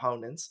gameplay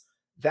components,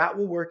 that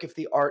will work if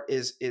the art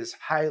is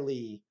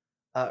highly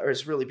or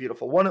is really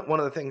beautiful. One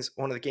of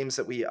the games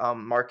that we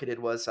marketed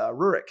was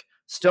Rurik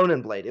Stone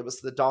and Blade. It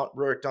was the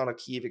Rurik Dawn of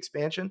Kiev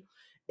expansion,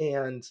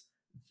 and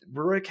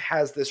Rurik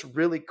has this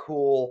really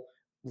cool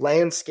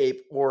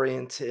landscape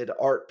oriented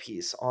art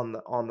piece on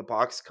the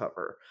box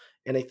cover,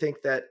 and I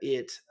think that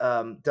it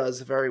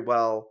does very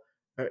well,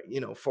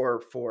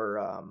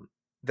 for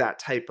that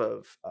type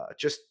of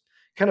just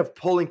kind of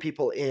pulling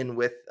people in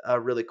with a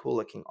really cool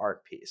looking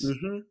art piece.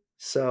 Hmm.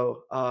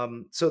 So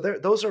there,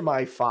 those are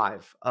my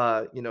five,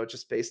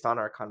 just based on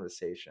our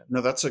conversation.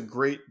 No, that's a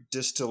great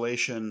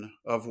distillation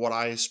of what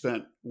I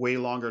spent way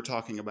longer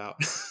talking about.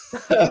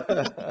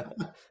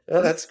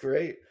 Oh, that's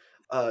great.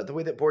 The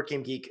way that Board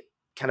Game Geek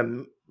kind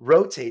of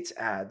rotates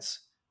ads,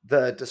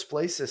 the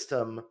display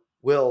system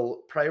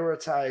will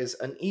prioritize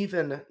an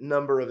even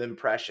number of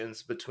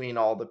impressions between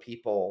all the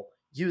people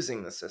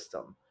using the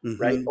system,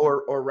 right? Hmm.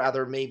 Or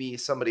rather, maybe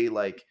somebody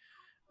like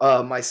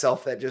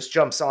myself that just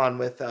jumps on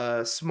with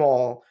a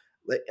small,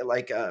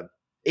 like a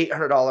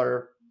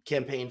 $800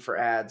 campaign for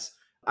ads.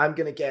 I'm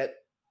going to get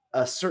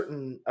a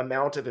certain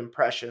amount of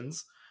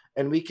impressions,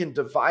 and we can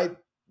divide,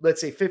 let's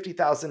say,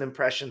 50,000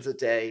 impressions a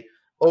day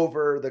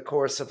over the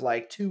course of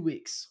like 2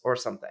 weeks or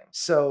something.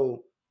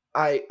 So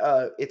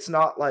it's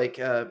not like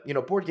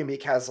Board Game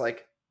Geek has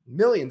like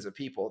millions of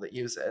people that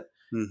use it,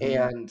 Hmm.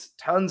 and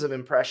tons of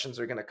impressions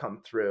are going to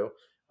come through.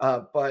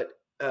 But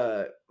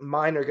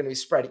mine are going to be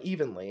spread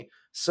evenly,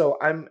 so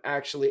I'm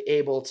actually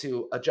able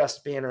to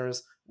adjust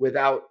banners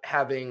without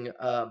having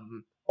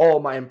all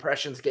my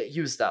impressions get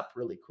used up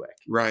really quick,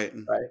 Right.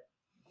 right?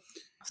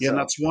 Yeah, and So,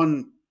 that's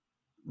one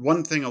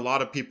one thing a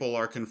lot of people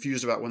are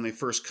confused about when they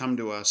first come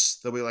to us,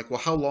 they'll be like, well,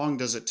 how long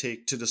does it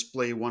take to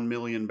display 1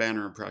 million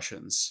banner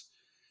impressions?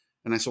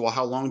 And I said, well,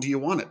 how long do you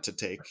want it to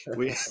take?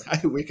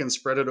 We can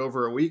spread it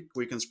over a week.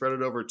 We can spread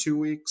it over 2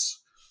 weeks.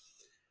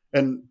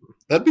 And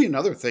that'd be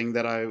another thing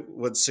that I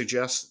would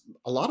suggest.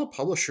 A lot of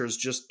publishers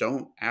just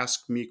don't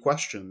ask me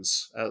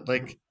questions.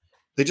 Like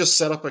they just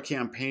set up a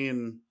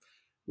campaign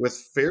with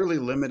fairly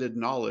limited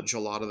knowledge a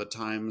lot of the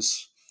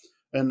times.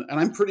 And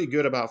I'm pretty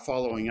good about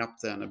following up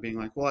then and being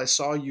like, well, I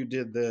saw you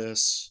did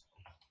this.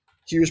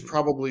 Here's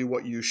probably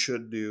what you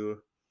should do.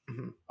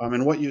 Mhm.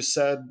 And what you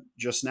said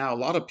just now, a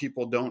lot of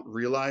people don't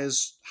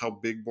realize how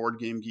big Board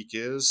Game Geek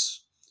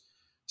is.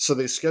 So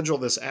they schedule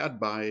this ad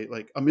by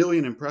like 1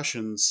 million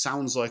impressions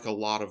sounds like a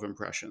lot of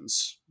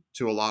impressions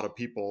to a lot of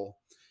people.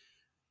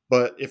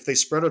 But if they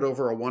spread it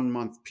over a 1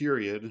 month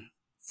period,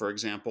 for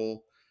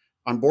example,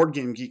 on Board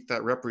Game Geek,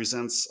 that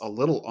represents a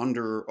little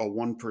under a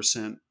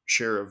 1%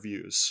 share of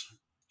views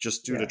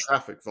just due to Yeah.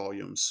 traffic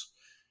volumes.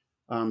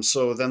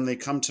 So then they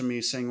come to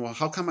me saying, well,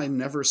 how come I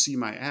never see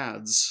my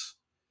ads?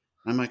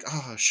 I'm like,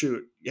 oh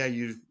shoot, yeah,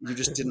 you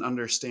just didn't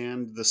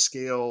understand the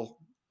scale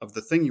of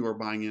the thing you were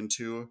buying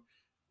into.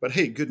 But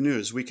hey, good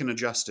news, we can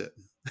adjust it.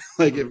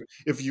 Like Mhm.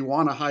 if you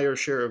want a higher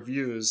share of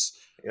views,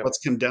 Yep. let's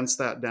condense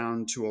that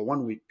down to a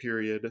 1 week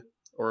period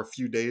or a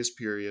few days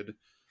period.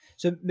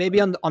 So maybe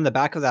on the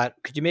back of that,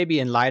 could you maybe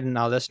enlighten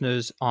our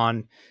listeners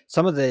on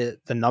some of the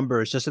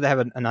numbers, just so they have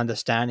an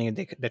understanding and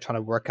they're trying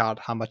to work out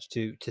how much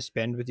to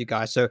spend with you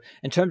guys. So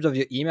in terms of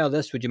your email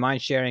list, would you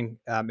mind sharing,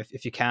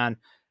 if you can,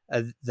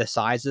 the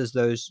sizes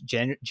those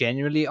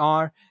genuinely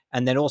are,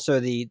 and then also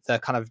the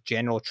kind of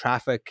general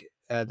traffic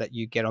that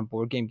you get on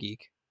Board Game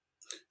Geek?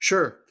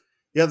 Sure.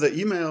 Yeah, the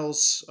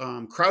emails,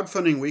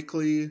 crowdfunding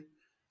weekly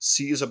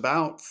sees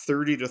about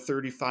 30 to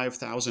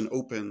 35,000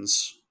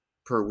 opens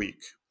per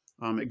week.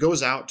 It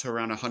goes out to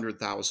around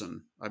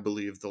 100,000, I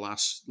believe, the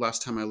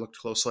last time I looked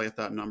closely at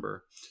that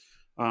number.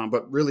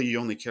 But really, you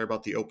only care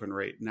about the open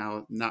rate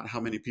now, not how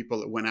many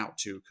people it went out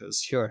to,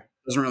 because Sure.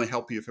 it doesn't really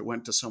help you if it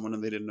went to someone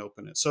and they didn't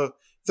open it. So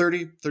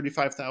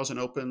 35,000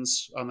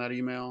 opens on that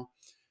email.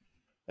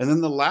 And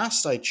then the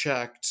last I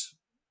checked,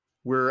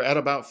 we're at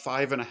about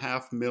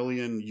 5.5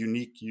 million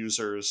unique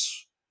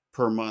users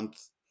per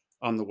month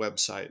on the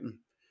website.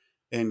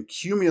 And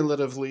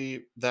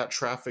cumulatively, that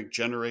traffic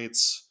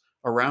generates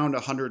around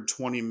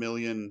 120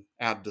 million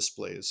ad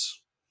displays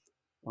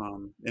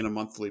in a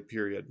monthly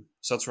period.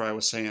 So that's where I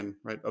was saying,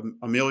 right?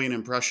 A million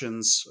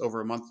impressions over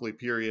a monthly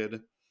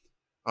period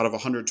out of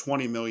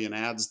 120 million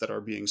ads that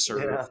are being Yeah.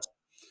 served.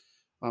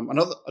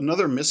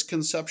 Another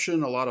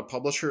misconception a lot of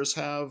publishers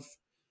have,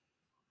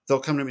 they'll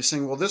come to me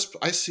saying, well, this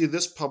I see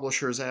this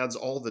publisher's ads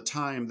all the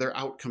time. They're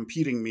out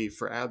competing me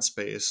for ad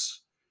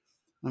space.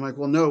 I'm like,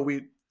 well, no,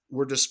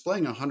 we're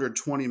displaying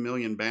 120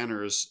 million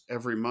banners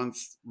every month,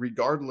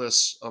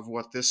 regardless of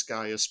what this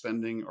guy is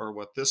spending or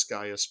what this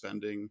guy is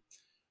spending.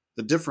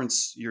 The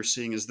difference you're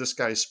seeing is this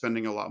guy's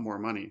spending a lot more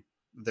money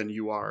than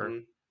you are.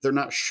 Mhm. They're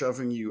not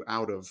shoving you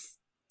out of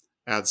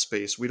ad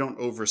space. We don't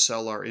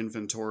oversell our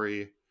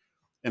inventory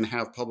and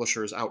have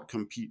publishers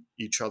outcompete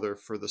each other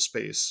for the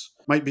space.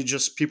 Might be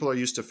just people are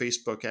used to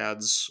Facebook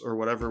ads or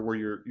whatever where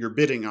you're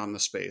bidding on the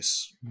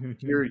space.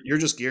 You're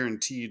just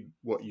guaranteed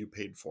what you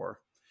paid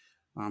for.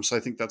 So I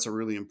think that's a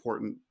really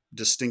important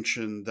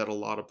distinction that a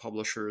lot of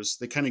publishers,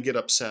 they kind of get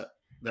upset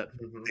that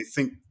Mhm. they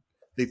think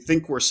they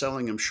think we're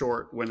selling them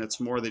short when it's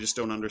more they just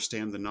don't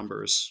understand the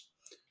numbers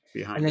And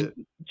behind then, it.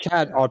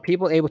 Chad, Yeah. are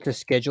people able to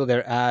schedule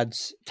their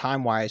ads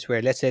time wise?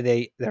 Where let's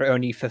say they're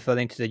only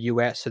fulfilling to the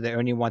US, so they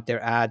only want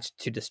their ads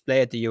to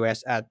display at the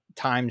US at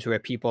times where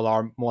people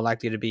are more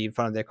likely to be in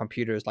front of their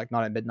computers, like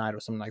not at midnight or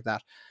something like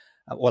that,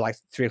 or like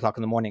 3 o'clock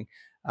in the morning.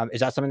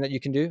 Is that something that you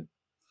can do?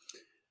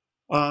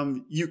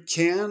 You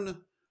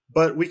can,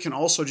 but we can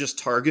also just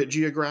target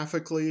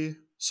geographically.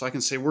 So I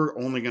can say we're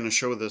only going to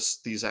show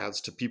these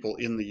ads to people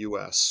in the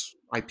US,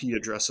 IP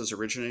addresses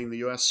originating in the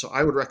US. So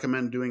I would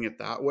recommend doing it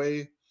that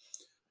way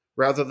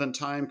rather than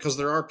time, because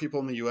there are people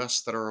in the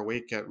US that are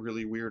awake at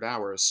really weird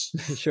hours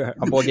Sure,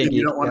 a Board Game and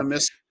you Geek. don't want Yeah, to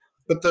miss.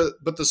 But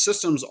the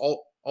system's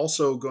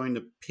also going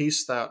to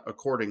pace that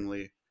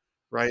accordingly,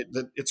 right?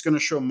 That it's going to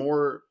show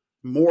more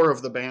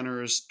of the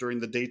banners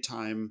during the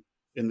daytime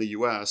in the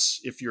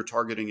US if you're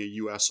targeting a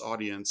US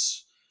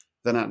audience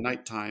than at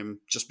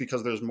nighttime, just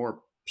because there's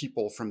more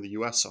people from the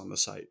US on the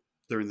site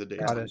during the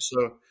got daytime. it.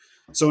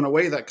 So in a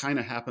way that kind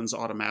of happens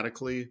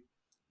automatically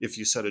if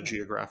you set a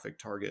geographic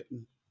target.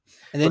 And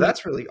Well, then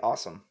that's really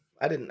awesome.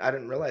 I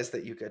didn't realize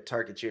that you could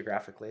target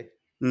geographically.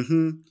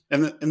 And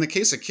in the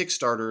case of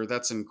Kickstarter,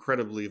 that's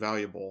incredibly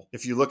valuable.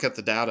 If you look at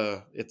the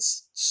data,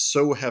 it's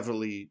so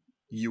heavily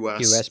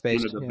US US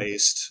based. Canada Yeah.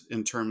 based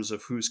in terms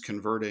of who's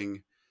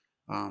converting,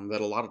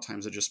 that a lot of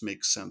times it just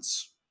makes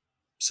sense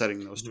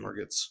setting those Mhm.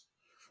 targets.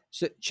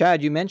 So,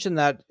 Chad, you mentioned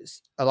that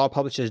a lot of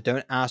publishers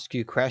don't ask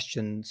you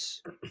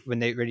questions when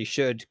they really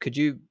should. Could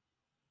you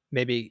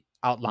maybe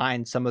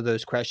outline some of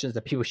those questions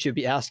that people should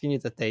be asking you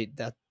that they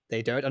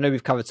don't? I know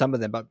we've covered some of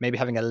them, but maybe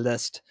having a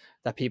list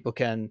that people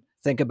can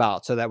think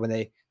about, so that when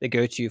they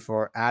go to you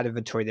for ad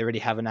inventory, they already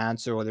have an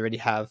answer, or they already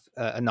have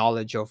a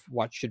knowledge of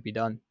what should be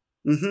done?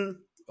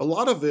 A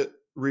lot of it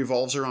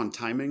revolves around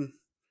timing.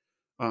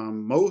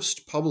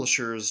 Most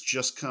publishers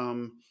just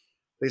come,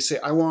 they say,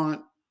 I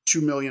want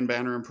 2 million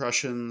banner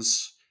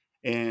impressions,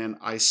 and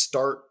I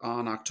start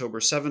on October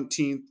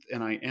 17th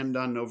and I end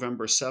on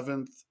November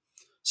 7th.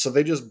 So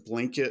they just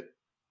blanket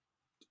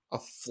a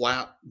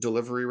flat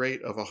delivery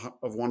rate of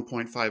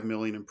 1.5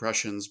 million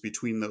impressions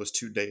between those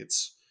two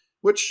dates,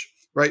 which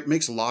right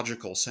makes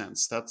logical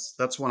sense.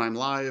 That's when I'm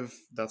live.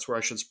 That's where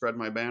I should spread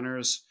my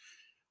banners.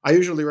 I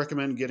usually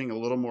recommend getting a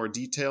little more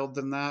detailed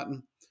than that.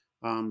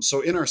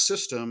 So in our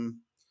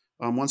system,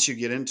 once you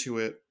get into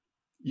it,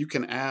 you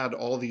can add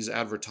all these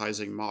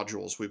advertising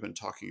modules we've been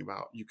talking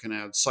about. You can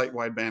add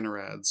site-wide banner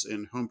ads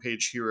in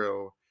Homepage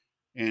Hero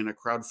and a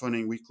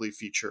crowdfunding weekly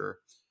feature,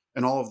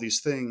 and all of these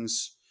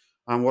things.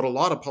 What a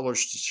lot of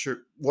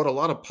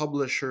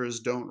publishers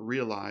don't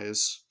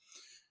realize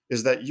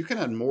is that you can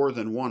add more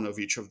than one of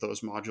each of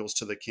those modules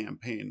to the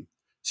campaign.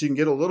 So you can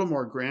get a little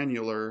more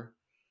granular,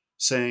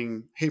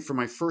 saying, hey, for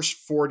my first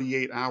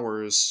 48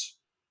 hours,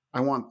 I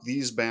want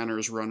these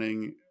banners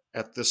running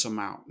at this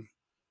amount.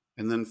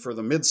 And then for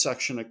the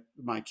midsection of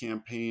my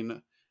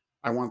campaign,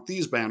 I want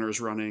these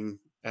banners running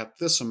at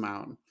this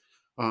amount.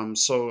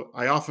 So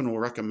I often will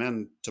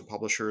recommend to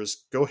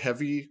publishers, go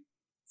heavy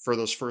for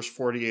those first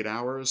 48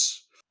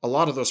 hours. A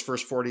lot of those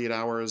first 48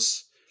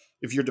 hours,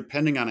 if you're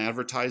depending on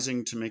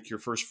advertising to make your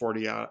first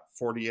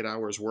 48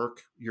 hours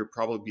work, you're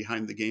probably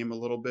behind the game a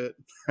little bit,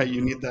 right?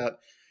 You need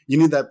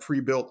that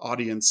pre-built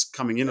audience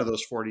coming into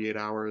those 48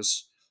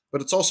 hours.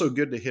 But it's also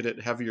good to hit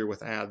it heavier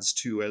with ads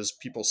too, as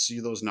people see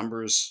those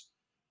numbers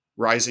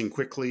rising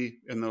quickly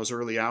in those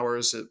early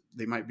hours.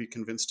 They might be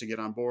convinced to get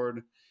on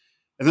board.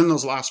 And then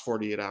those last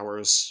 48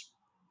 hours,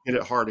 hit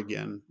it hard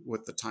again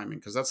with the timing,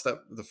 because that's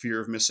the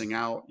fear of missing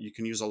out. You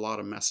can use a lot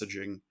of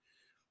messaging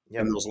in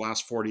Yep. those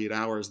last 48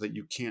 hours that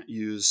you can't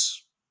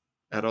use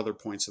at other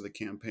points of the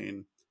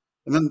campaign.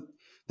 And then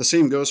the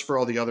same goes for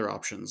all the other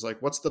options.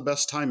 Like, what's the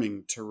best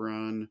timing to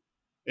run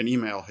an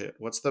email hit?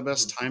 What's the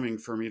best Mhm. timing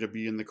for me to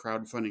be in the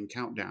crowdfunding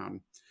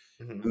countdown?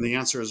 Mhm. And the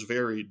answer is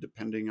varied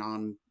depending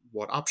on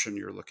what option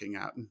you're looking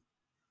at.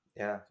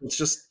 Yeah.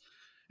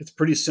 It's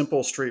pretty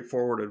simple,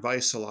 straightforward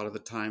advice a lot of the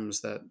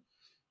times, that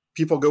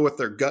people go with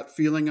their gut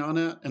feeling on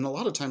it. And a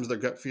lot of times their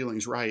gut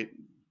feeling's right.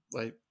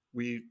 Like,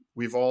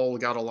 we've all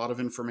got a lot of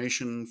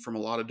information from a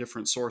lot of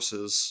different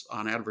sources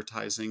on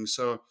advertising.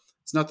 So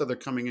it's not that they're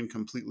coming in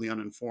completely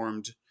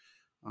uninformed.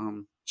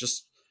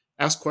 Just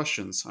ask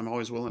questions. I'm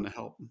always willing to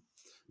help.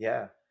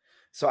 Yeah.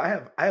 So I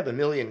have a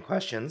million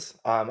questions.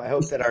 I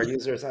hope that our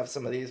users have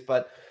some of these,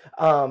 but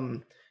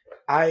um,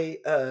 I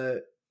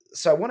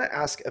so I want to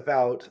ask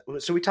about.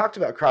 So we talked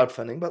about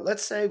crowdfunding, but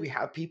let's say we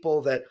have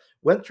people that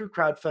went through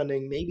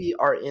crowdfunding, maybe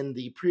are in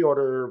the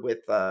pre-order with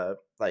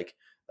like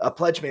a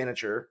pledge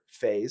manager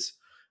phase,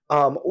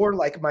 or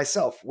like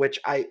myself, which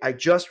I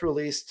just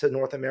released to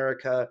North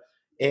America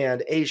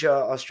and Asia,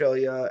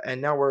 Australia,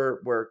 and now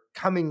we're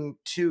coming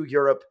to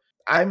Europe.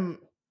 I'm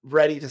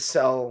ready to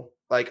sell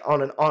like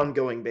on an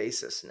ongoing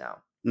basis now.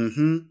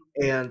 Hmm.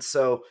 And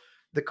so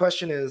the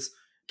question is,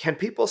 can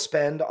people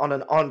spend on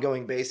an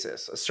ongoing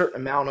basis a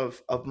certain amount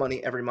of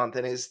money every month?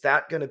 And is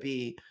that going to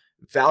be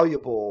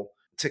valuable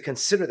to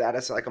consider that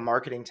as like a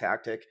marketing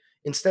tactic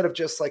instead of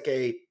just like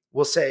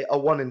we'll say a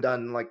one and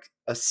done, like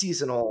a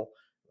seasonal,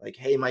 like,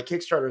 hey, my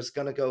Kickstarter is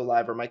going to go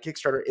live or my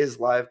Kickstarter is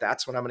live.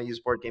 That's when I'm going to use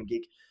Board Game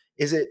Geek.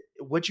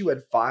 Would you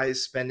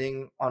advise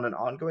spending on an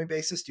ongoing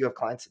basis? Do you have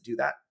clients that do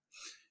that?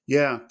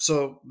 Yeah.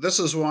 So this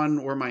is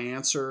one where my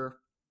answer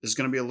is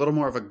going to be a little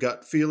more of a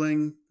gut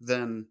feeling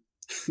than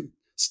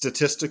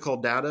statistical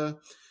data,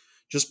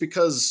 just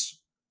because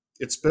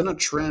it's been a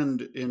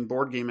trend in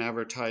board game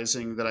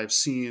advertising that I've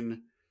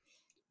seen.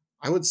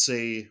 I would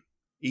say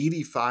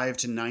 85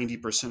 to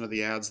 90% of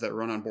the ads that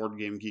run on Board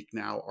Game Geek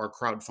now are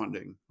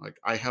crowdfunding. Like,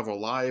 I have a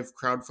live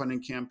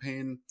crowdfunding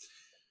campaign,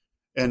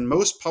 and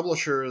most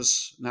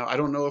publishers now, I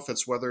don't know if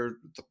it's whether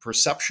the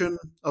perception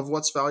of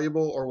what's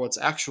valuable or what's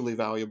actually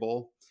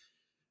valuable,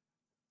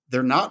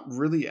 they're not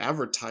really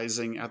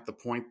advertising at the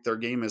point their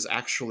game is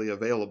actually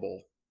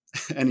available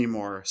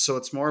anymore. So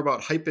it's more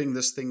about hyping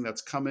this thing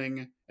that's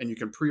coming, and you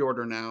can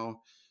pre-order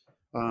now.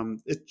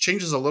 It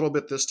changes a little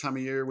bit this time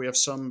of year. We have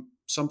some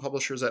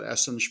publishers at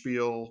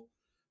Essenspiel,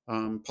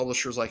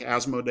 publishers like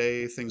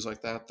Asmodee, things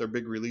like that. Their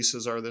big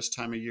releases are this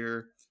time of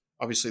year.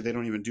 Obviously, they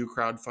don't even do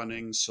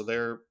crowdfunding, so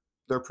they're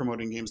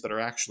promoting games that are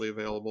actually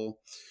available.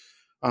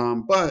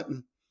 But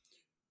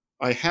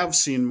I have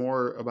seen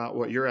more about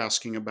what you're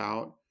asking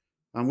about.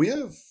 We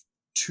have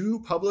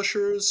two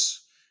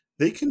publishers.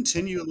 They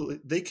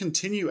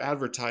continue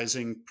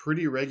advertising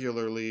pretty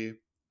regularly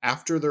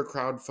after their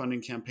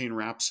crowdfunding campaign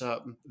wraps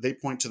up. They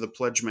point to the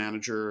pledge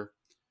manager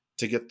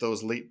to get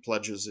those late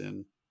pledges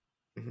in.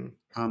 Mhm.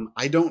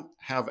 I don't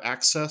have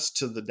access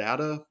to the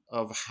data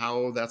of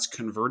how that's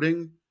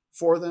converting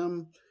for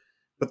them,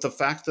 but the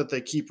fact that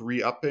they keep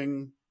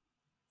re-upping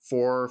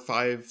 4,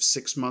 5,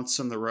 6 months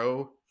in the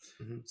row,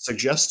 Mhm.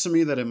 suggests to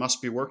me that it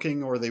must be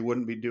working or they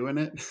wouldn't be doing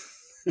it.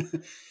 But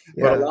a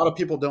Yeah. lot of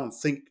people don't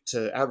think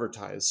to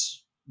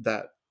advertise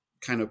that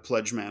kind of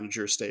pledge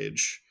manager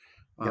stage.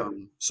 Yep.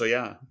 So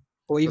yeah,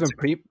 Or that's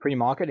even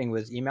pre-marketing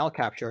with email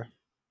capture.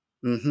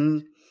 mm-hmm.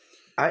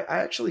 I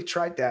actually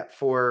tried that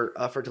for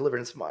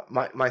Deliverance.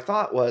 My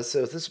thought was,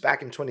 so this is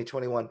back in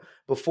 2021,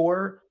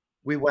 before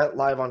we went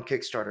live on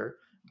Kickstarter.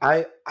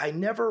 I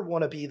never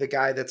want to be the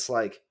guy that's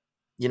like,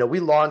 we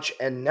launch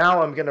and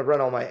now I'm going to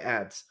run all my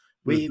ads.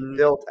 We Mm-hmm.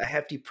 built a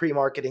hefty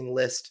pre-marketing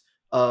list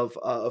of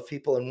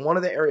people, and one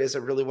of the areas I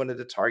really wanted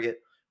to target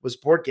was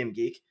Board Game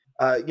Geek.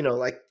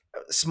 Like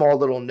a small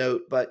little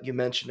note, but you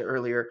mentioned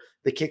earlier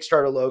the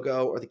Kickstarter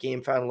logo or the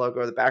GameFound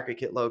logo or the Backer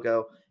Kit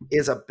logo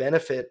is a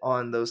benefit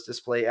on those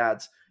display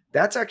ads.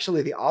 That's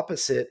actually the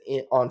opposite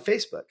on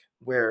Facebook,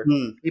 where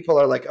Mm-hmm. people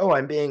are like, "Oh,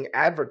 I'm being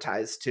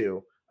advertised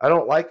to." I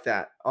don't like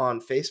that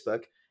on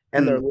Facebook,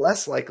 and they're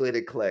less likely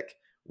to click.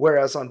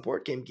 Whereas on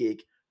Board Game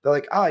Geek, they're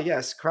like, "Ah,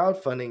 yes,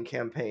 crowdfunding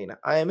campaign.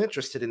 I am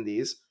interested in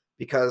these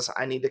because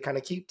I need to kind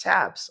of keep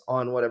tabs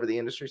on whatever the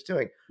industry is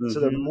doing." So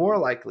they're Mm-hmm. more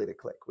likely to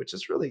click, which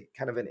is really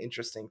kind of an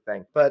interesting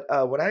thing. But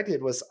what I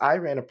did was I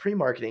ran a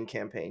pre-marketing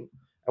campaign.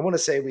 I want to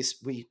say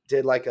we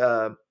did like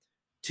a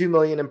 2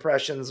 million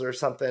impressions or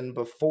something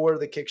before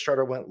the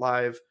Kickstarter went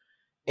live.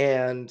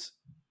 And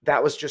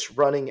that was just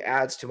running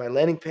ads to my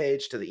landing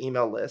page, to the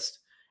email list.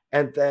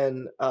 And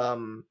then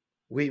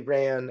we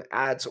ran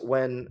ads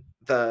when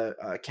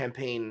the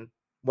campaign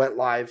went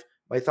live.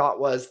 My thought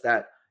was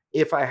that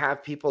if I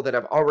have people that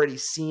have already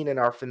seen and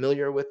are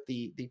familiar with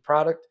the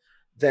product,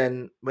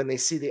 then when they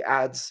see the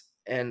ads,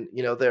 and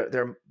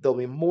they'll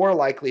be more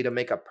likely to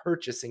make a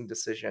purchasing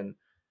decision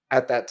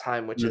at that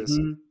time, which is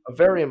Mm-hmm. a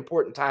very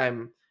important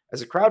time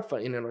as a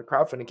crowdfunding in a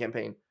crowdfunding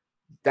campaign.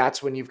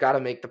 That's when you've got to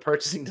make the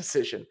purchasing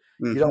decision.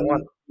 You don't Mm-hmm.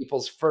 want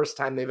people's first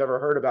time they've ever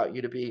heard about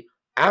you to be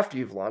after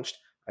you've launched.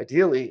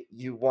 Ideally,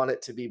 you want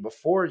it to be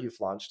before you've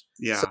launched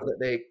so Yeah. that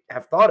they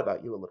have thought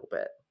about you a little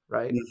bit,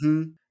 right?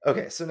 Mm-hmm.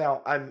 Okay, so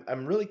now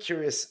I'm really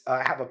curious.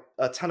 I have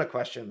a ton of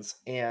questions,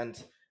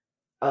 and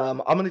I'm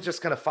going to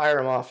just kind of fire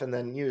them off, and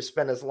then you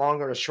spend as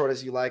long or as short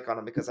as you like on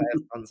them because I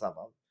have tons of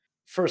them.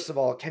 First of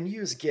all, can you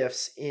use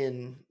GIFs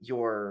in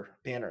your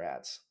banner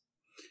ads?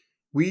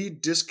 We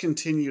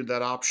discontinued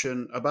that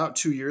option about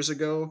 2 years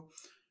ago.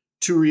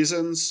 Two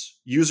reasons: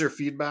 user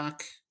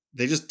feedback.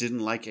 They just didn't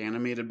like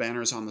animated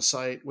banners on the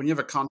site. When you have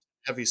a content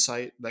heavy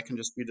site, that can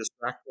just be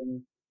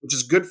distracting, which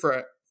is good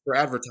for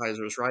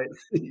advertisers, right?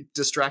 You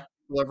distract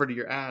people over to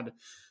your ad.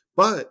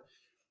 But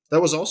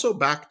that was also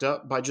backed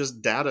up by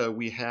just data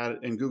we had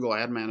in Google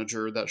Ad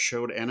Manager that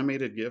showed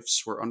animated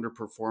GIFs were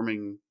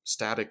underperforming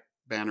static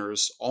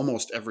banners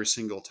almost every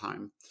single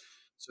time.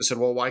 So I said,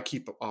 well, why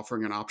keep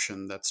offering an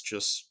option that's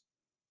just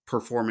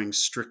performing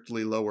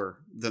strictly lower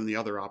than the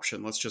other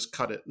option? Let's just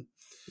cut it.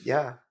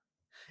 Yeah.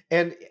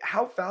 And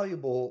how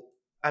valuable,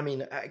 I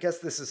mean, I guess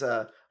this is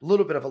a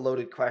little bit of a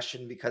loaded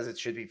question because it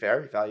should be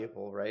very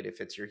valuable, right? If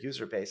it's your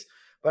user base.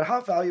 But how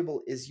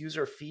valuable is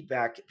user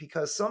feedback?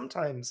 Because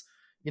sometimes,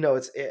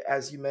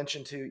 as you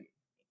mentioned to,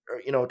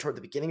 or, toward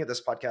the beginning of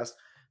this podcast,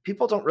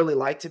 people don't really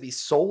like to be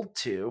sold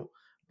to,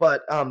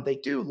 but they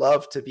do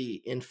love to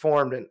be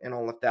informed and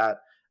all of that.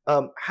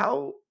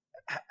 How,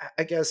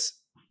 I guess,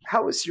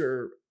 how is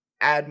your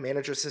ad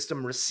manager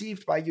system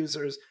received by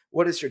users?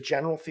 What is your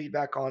general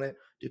feedback on it?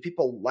 Do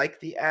people like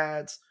the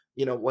ads?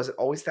 Was it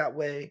always that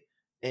way?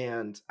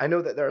 And I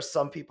know that there are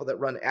some people that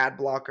run ad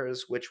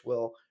blockers, which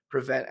will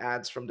prevent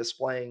ads from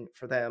displaying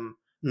for them.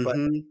 But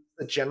Hmm.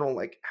 the general,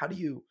 like, how do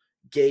you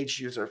gauge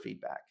user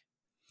feedback?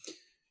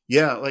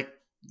 Yeah, like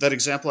that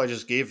example I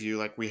just gave you,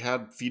 like we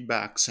had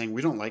feedback saying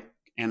we don't like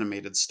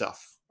animated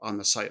stuff on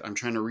the site. I'm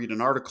trying to read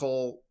an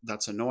article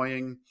that's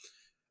annoying.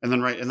 And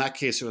then, right in that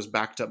case, it was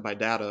backed up by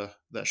data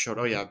that showed,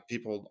 oh, Mhm. yeah,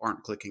 people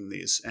aren't clicking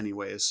these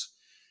anyways.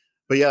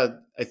 But yeah,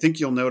 I think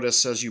you'll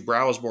notice as you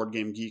browse Board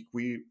Game Geek,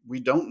 we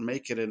don't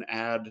make it an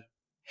ad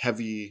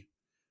heavy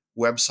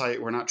website.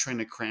 We're not trying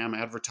to cram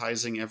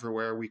advertising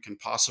everywhere we can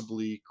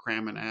possibly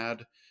cram an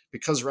ad,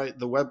 because right,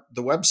 the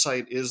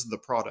website is the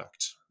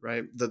product,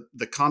 right?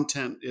 The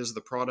content is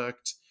the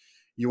product.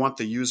 You want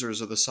the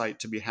users of the site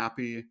to be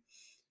happy.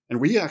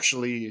 And we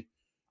actually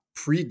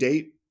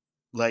predate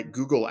like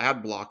Google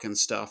ad block and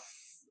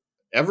stuff.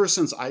 Ever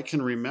since I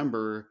can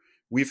remember,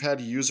 we've had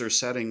user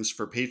settings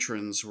for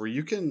patrons where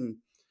you can,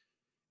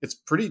 it's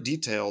pretty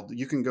detailed.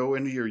 You can go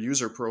into your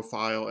user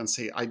profile and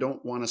say, I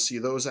don't want to see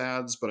those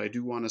ads, but I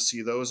do want to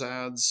see those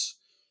ads.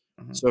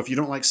 Mhm. So if you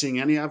don't like seeing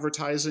any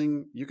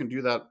advertising, you can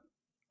do that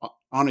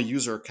on a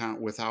user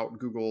account without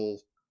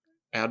Google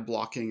ad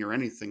blocking or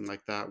anything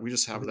like that. We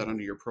just have that Mhm.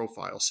 under your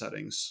profile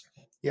settings.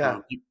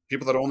 Yeah.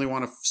 People that only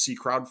want to see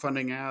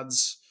crowdfunding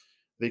ads,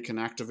 they can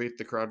activate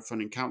the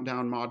crowdfunding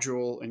countdown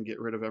module and get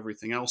rid of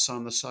everything else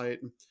on the site.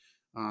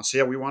 So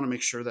yeah, we want to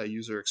make sure that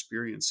user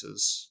experience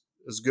is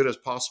as good as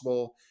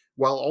possible,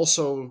 while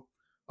also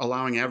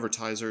allowing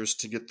advertisers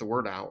to get the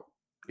word out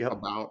Yep.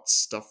 about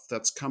stuff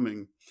that's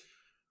coming.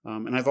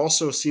 And I've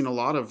also seen a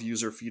lot of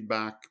user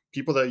feedback,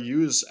 people that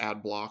use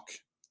ad block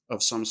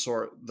of some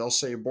sort, they'll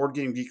say Board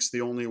Game Geek's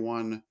the only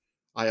one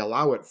I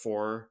allow it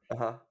for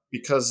Uh-huh.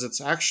 because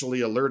it's actually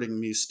alerting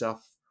me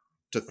stuff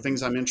to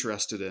things Mhm. I'm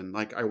interested in.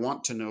 Like I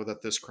want to know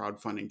that this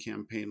crowdfunding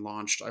campaign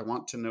launched. I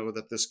want to know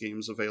that this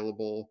game's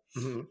available.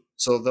 Mhm.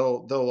 So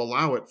they'll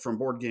allow it from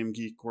Board Game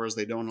Geek, whereas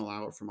they don't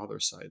allow it from other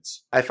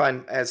sites. I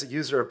find as a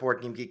user of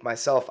BoardGameGeek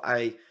myself,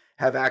 I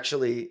have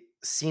actually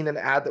seen an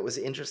ad that was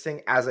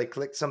interesting as I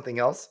clicked something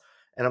else,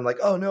 and I'm like,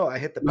 "Oh no, I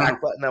hit the No.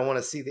 back button. I want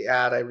to see the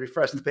ad." I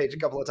refreshed the page a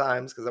couple of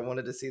times because I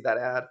wanted to see that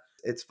ad.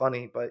 It's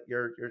funny, but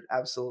you're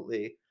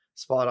absolutely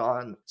spot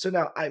on. So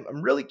now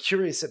I'm really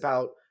curious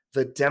about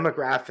the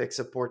demographics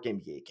of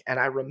BoardGameGeek, and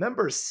I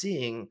remember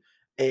seeing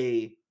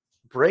a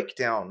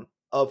breakdown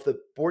of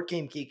the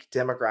BoardGameGeek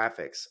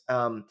demographics.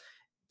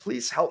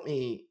 Please help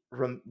me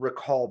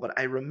recall, but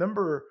I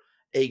remember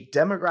a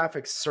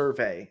demographic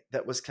survey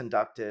that was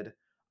conducted.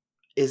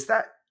 Is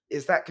that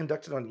is that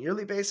conducted on a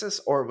yearly basis,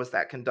 or was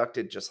that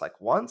conducted just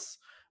like once?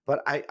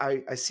 But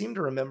I seem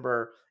to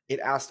remember it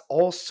asked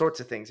all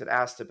sorts of things. It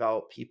asked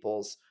about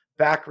people's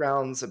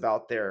backgrounds,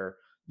 about their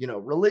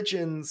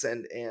religions,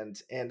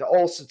 and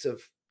all sorts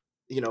of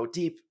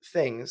deep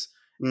things.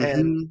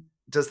 And Hmm.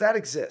 does that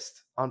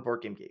exist on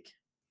Board Game Geek?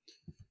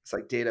 It's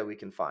like data we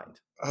can find.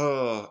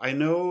 Oh, I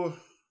know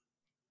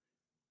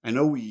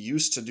we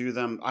used to do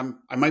them.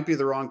 I might be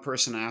the wrong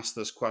person to ask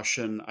this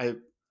question.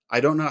 I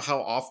don't know how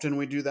often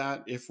we do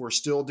that, if we're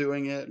still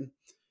doing it.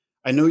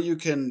 I know you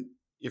can,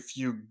 if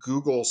you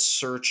Google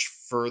search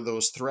for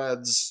those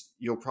threads,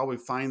 you'll probably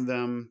find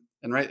them.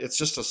 And right, it's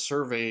just a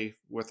survey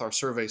with our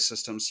survey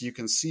system, so you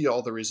can see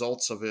all the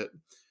results of it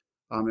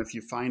if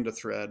you find a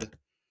thread.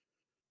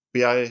 But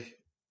yeah,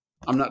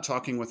 I'm not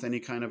talking with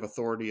any kind of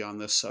authority on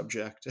this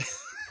subject.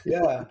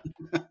 Yeah.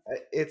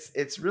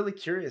 It's really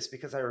curious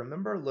because I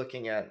remember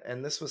looking at,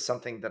 and this was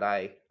something that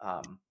I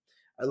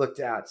looked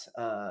at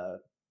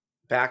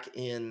back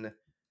in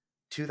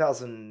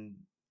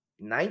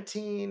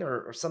 2019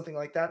 or something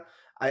like that.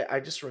 I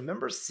just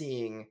remember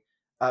seeing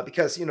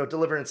because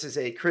Deliverance is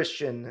a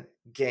Christian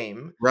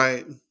game,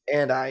 Right.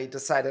 and I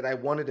decided I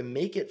wanted to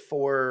make it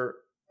for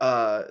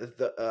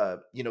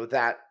the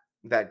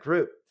that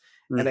group.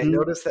 And I Hmm.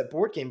 noticed that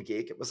Board Game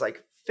Geek, it was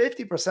like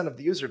 50% of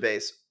the user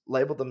base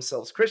labeled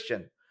themselves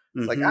Christian.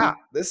 It's like, Hmm.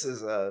 this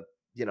is a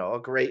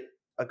great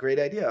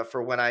idea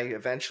for when I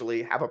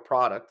eventually have a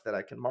product that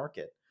I can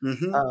market.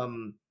 Hmm.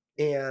 Um,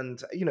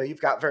 and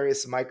you've got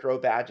various micro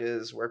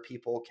badges where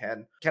people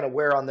can kind of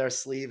wear on their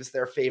sleeves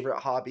their favorite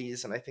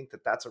hobbies, and I think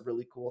that that's a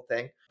really cool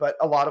thing. But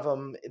a lot of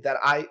them that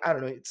I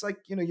don't know, it's like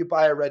you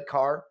buy a red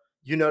car,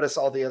 you notice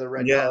all the other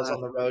red cars Yeah.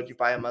 on the road. You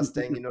buy a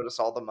Mustang, you notice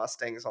all the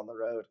Mustangs on the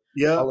road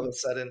Yep. all of a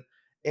sudden.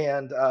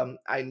 And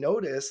I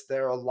noticed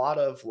there are a lot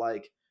of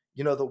like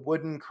the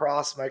wooden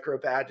cross micro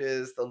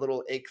badges, the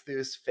little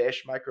ichthus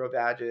fish micro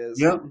badges,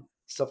 and Yep.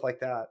 stuff like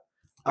that.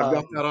 I've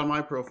got Um, that on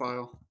my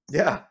profile.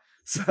 yeah.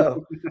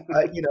 So,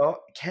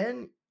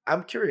 can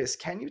I'm curious,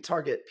 can you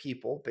target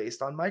people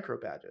based on micro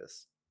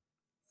badges?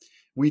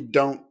 We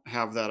don't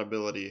have that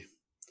ability,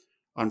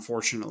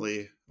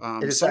 unfortunately.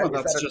 Is Some that of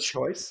is that's that a just,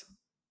 choice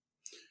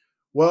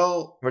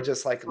well, or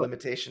just like so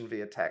limitation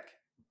via tech?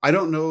 I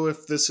don't know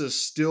if this is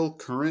still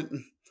current,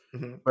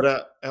 Mhm.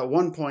 but at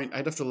one point,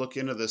 I'd have to look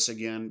into this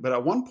again. But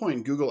at one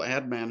point, Google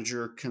Ad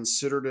Manager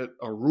considered it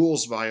a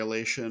rules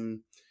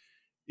violation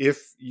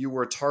if you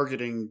were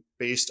targeting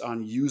based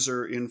on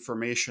user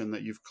information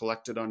that you've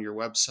collected on your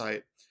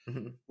website,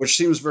 Mhm. which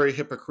seems very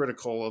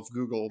hypocritical of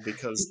Google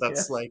because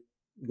that's Yes. like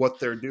what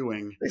they're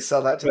doing. They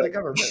sell that to But the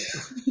government.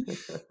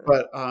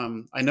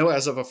 I know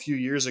as of a few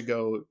years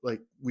ago,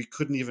 like we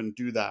couldn't even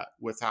do that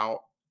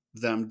without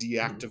them Mhm.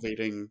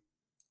 deactivating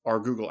our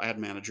Google Ad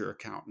Manager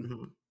account.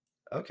 Mhm.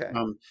 Okay.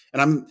 And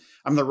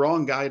I'm the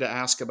wrong guy to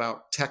ask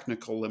about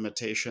technical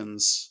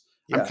limitations.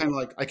 I'm Yeah. kind of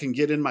like I can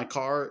get in my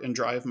car and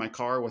drive my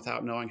car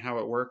without knowing how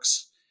it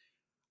works.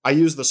 I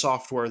use the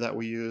software that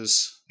we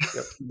use,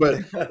 Yep.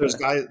 but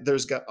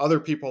there's got other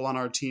people on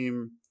our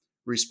team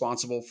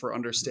responsible for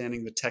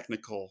understanding the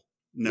technical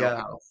Yeah.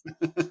 know-how.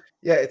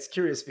 Yeah, it's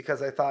curious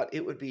because I thought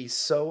it would be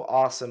so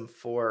awesome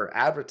for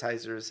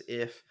advertisers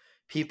if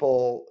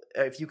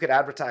you could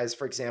advertise,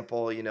 for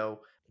example,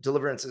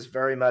 Deliverance is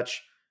very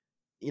much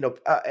and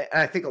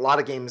I think a lot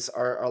of games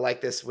are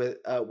like this with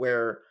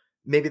where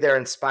maybe they're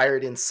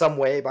inspired in some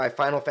way by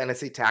Final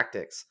Fantasy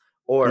Tactics,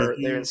 or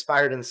they're Hmm.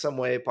 inspired in some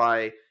way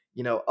by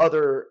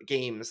other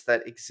games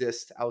that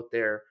exist out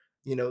there.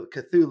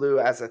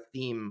 Cthulhu as a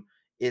theme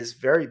is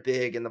very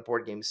big in the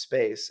board game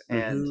space,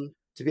 and Hmm.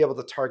 to be able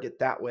to target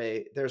that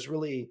way, there's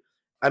really,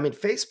 I mean,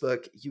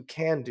 Facebook, you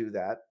can do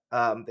that.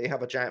 They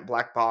have a giant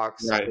black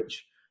box, Right.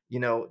 which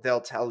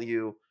they'll tell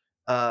you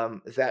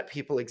that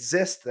people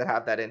exist that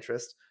have that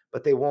interest,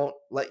 but they won't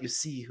let you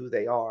see who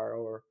they are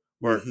or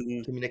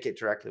Hmm. communicate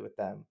directly with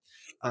them.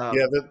 Yeah,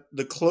 Um,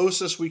 the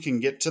closest we can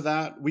get to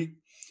that,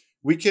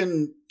 we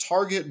can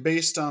target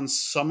based on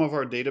some of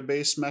our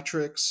database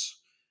metrics.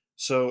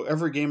 So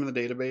every game in the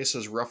database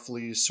is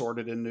roughly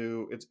sorted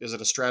into is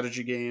it a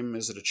strategy game?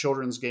 Is it a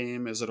children's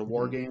game? Is it a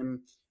war mhm,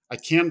 game? I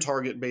can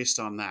target based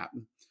on that.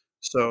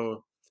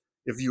 So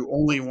if you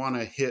only want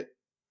to hit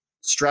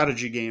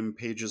strategy game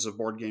pages of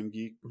Board Game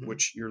Geek, Mhm.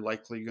 which you're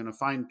likely going to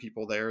find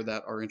people there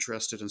that are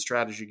interested in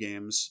strategy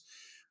games,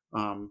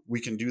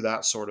 we can do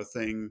that sort of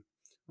thing.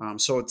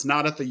 So it's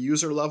not at the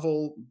user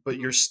level, but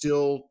Mhm. you're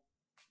still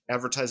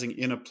advertising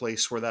in a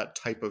place where that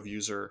type of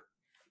user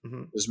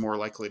Mhm. is more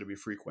likely to be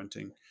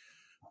frequenting.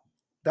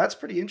 That's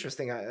pretty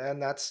interesting,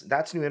 and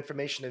that's new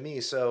information to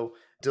me. So,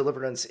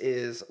 Deliverance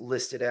is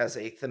listed as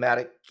a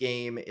thematic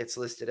game. It's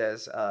listed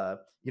as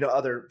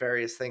other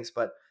various things,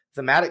 but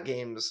thematic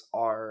games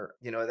are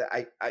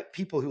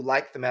people who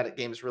like thematic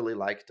games really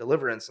like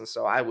Deliverance, and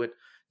so I would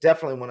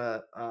definitely want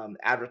to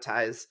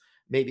advertise,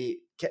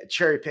 maybe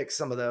cherry pick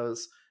some of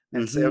those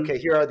and say, Hmm. okay,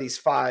 here are these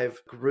five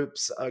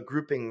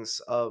groupings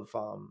of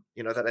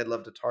that I'd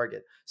love to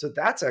target. So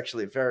that's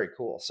actually very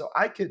cool. So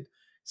I could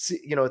see,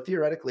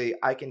 theoretically,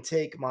 I can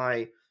take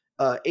my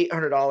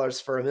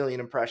 $800 for a million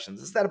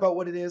impressions. Is that about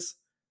what it is?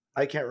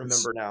 I can't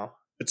It's remember now.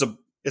 it's a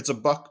it's a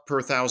buck per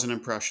 1,000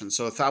 impressions,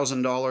 so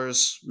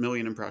 $1,000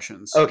 million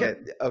impressions. Yep. Okay,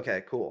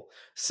 okay, cool.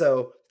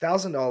 So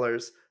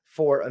 $1,000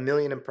 for a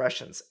million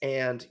impressions,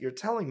 and you're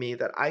telling me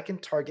that I can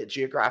target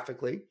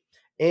geographically,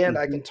 and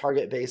I Hmm. can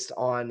target based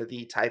on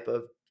the type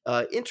of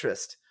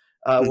interest.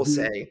 We'll Hmm.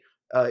 say,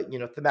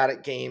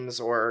 thematic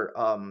games or,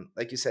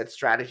 like you said,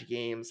 strategy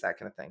games, that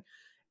kind of thing.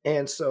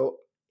 And so,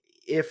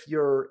 if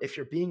you're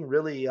being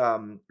really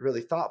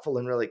really thoughtful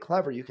and really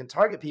clever, you can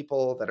target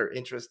people that are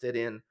interested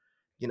in,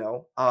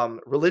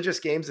 religious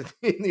games in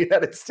the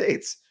United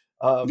States,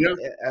 Yeah,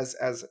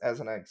 as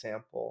an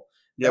example.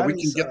 yeah, That we can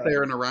is, get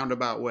there in a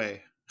roundabout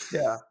way.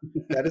 yeah,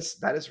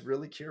 that is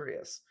really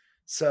curious.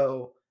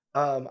 So,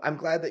 I'm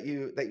glad that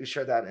you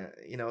shared that. And,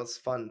 it's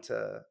fun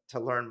to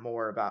learn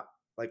more about,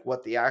 like,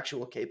 what the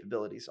actual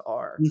capabilities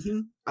are.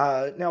 Hmm.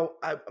 Now,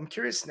 I'm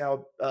curious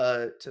now,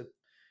 to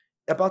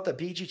about the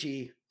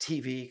BGG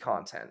TV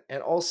content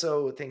and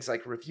also things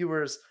like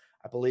reviewers.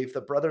 I believe the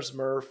Brothers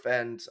Murph,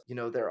 and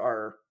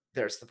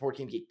there's the Board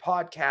Game Geek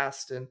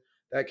podcast and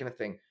that kind of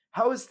thing.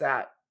 How does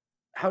that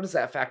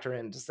factor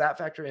in? Does that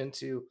factor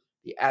into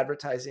the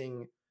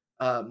advertising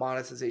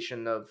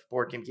monetization of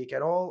Board Game Geek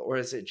at all, or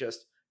is it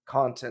just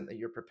content that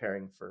you're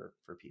preparing for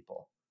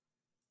people?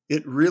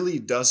 It really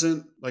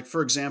doesn't. Like,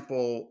 for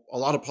example, a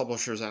lot of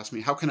publishers ask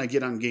me, "How can I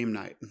get on game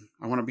night?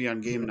 I want to be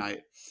on game Mhm.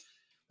 night."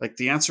 Like,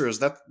 the answer is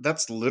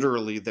that's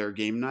literally their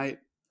game night,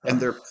 and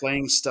they're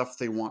playing stuff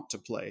they want to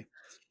play.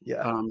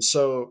 Yeah.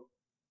 So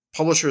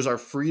publishers are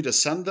free to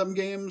send them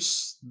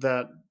games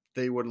that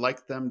they would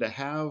like them to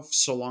have,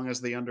 so long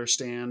as they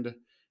understand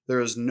there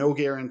is no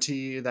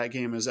guarantee that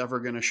game is ever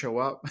going to show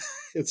up.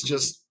 It's Mhm.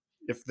 just,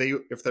 if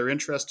they're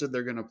interested,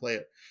 they're going to play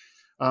it.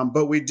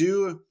 But we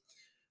do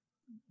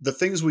the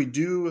things we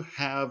do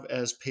have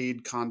as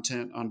paid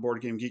content on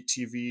Board Game Geek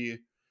TV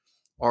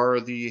are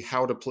the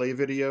how to play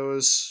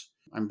videos.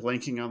 I'm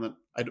blanking on the.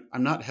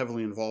 I'm not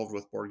heavily involved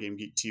with Board Game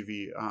Geek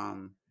TV.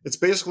 It's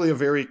basically a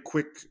very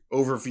quick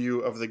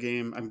overview of the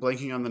game. I'm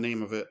blanking on the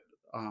name of it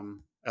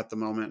at the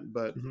moment,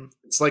 but Mhm.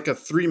 it's like a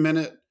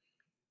 3-minute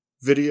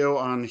video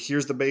on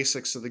here's the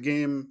basics of the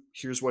game,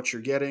 here's what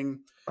you're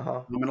getting.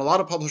 Uh-huh. And a lot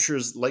of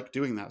publishers like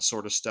doing that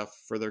sort of stuff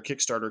for their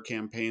Kickstarter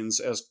campaigns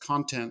as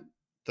content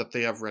that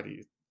they have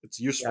ready. It's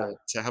Yeah. useful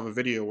to have a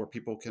video where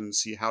people can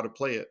see how to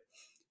play it.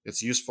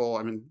 It's useful.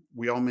 I mean,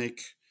 we all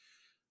make,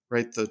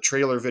 right, the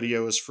trailer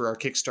videos for our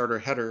Kickstarter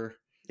header.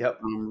 Yep.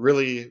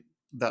 Really,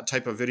 that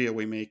type of video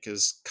we make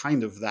is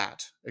kind of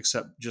that,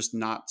 except just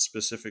not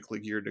specifically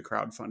geared to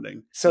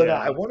crowdfunding. So now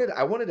Yeah.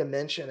 I wanted to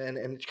mention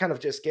and kind of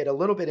just get a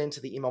little bit into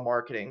the email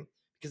marketing,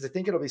 because I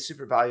think it'll be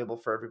super valuable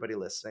for everybody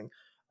listening.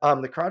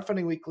 The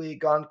Crowdfunding Weekly,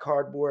 Gone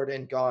Cardboard,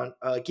 and Gone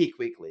Geek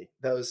Weekly,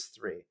 those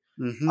three.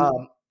 Hmm.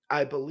 Um,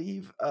 I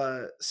believe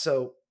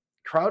so.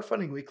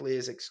 Crowdfunding Weekly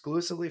is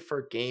exclusively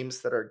for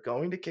games that are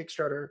going to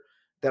Kickstarter,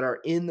 that are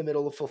in the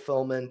middle of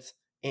fulfillment,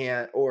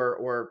 and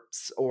or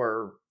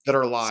That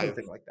are live.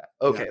 something like that.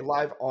 Yeah. Okay,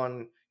 live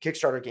on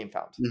Kickstarter Game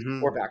Found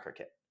or Hmm.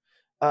 BackerKit.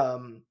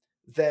 um,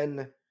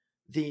 then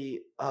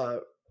the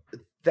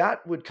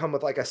that would come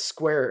with like a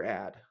square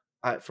ad,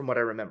 from what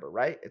I remember,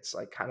 right? It's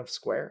like kind of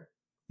square.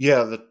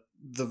 Yeah,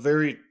 the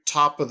very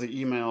top of the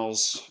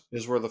emails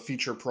is where the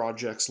feature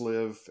projects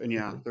live, and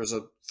yeah, Mhm, there's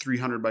a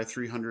 300 by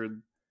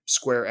 300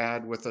 square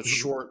ad with a mhm,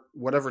 short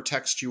whatever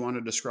text you want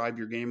to describe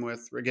your game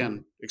with. mhm.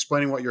 Again,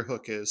 explaining what your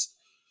hook is.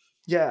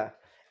 Yeah,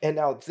 and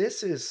now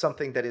this is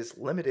something that is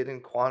limited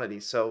in quantity,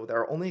 so there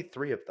are only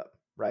three of them,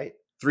 right?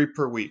 3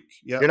 per week.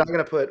 You're Yep. not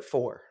going to put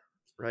four,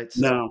 right?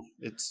 So No,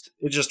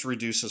 it just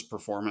reduces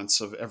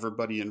performance of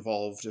everybody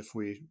involved if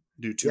we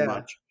do too yeah.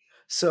 much.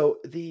 So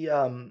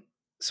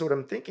so what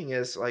I'm thinking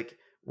is, like,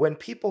 when do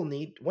people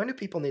need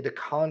to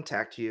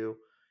contact you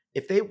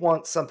if they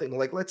want something,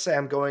 like, let's say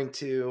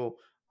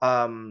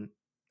um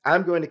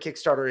I'm going to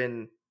Kickstarter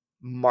in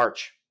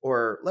March,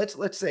 or let's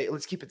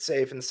keep it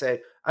safe and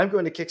say I'm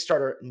going to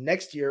Kickstarter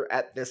next year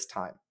at this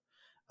time.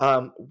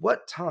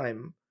 What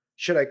time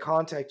should I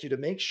contact you to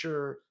make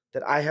sure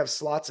that I have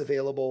slots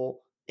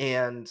available,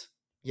 and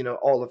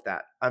all of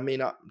that. I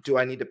mean, do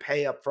I need to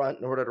pay up front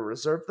in order to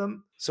reserve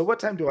them? So what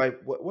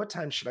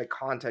time should I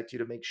contact you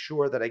to make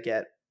sure that I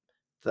get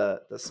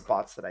the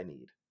spots that I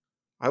need?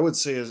 I would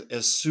say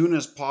as soon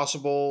as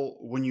possible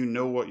when you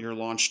know what your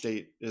launch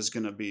date is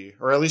going to be,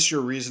 or at least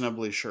you're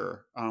reasonably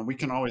sure. We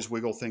can Mhm, always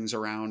wiggle things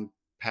around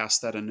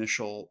past that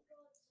initial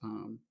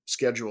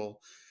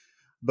schedule.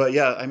 But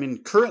yeah, I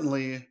mean,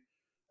 currently,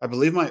 I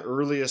believe my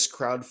earliest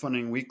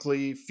crowdfunding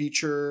weekly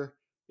feature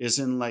is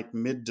in like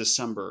mid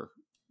December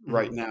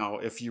right mhm, now,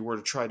 if you were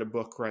to try to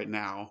book right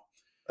now.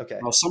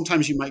 okay. Now,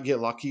 sometimes you might get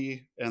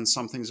lucky and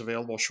something's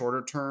available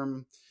shorter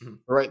term.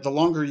 Mhm, Right. The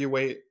longer you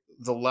wait,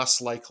 the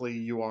less likely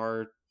you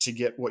are to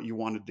get what you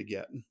wanted to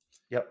get.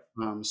 yep.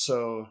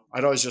 So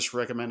I'd always just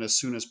recommend as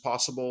soon as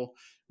possible.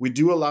 We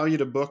do allow you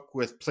to book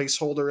with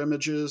placeholder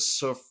images.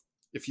 So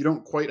if you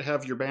don't quite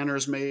have your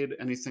banners made,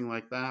 anything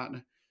like that,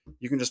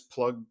 you can just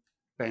plug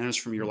banners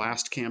from your Mhm,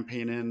 last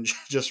campaign in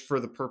just for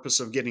the purpose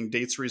of getting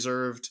dates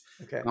reserved.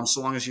 okay.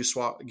 So long as you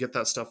get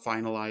that stuff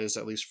finalized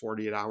at least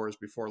 48 hours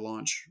before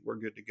launch, we're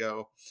good to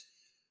go.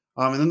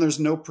 And then there's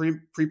no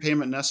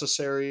prepayment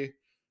necessary.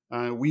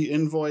 We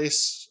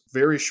invoice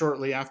very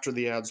shortly after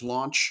the ads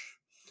launch,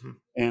 Mhm,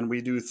 and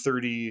we do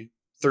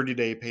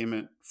 30-day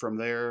payment from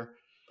there.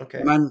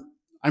 And okay.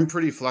 I'm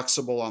pretty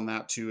flexible on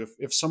that too.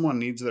 If someone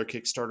needs their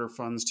Kickstarter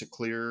funds to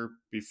clear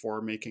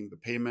before making the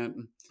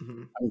payment,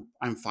 Mhm,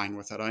 I'm fine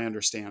with it. I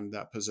understand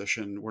that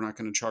position. We're not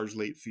going to charge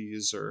late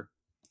fees or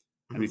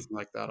mhm. anything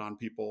like that on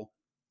people.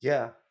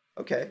 Yeah.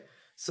 Okay.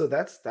 So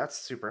that's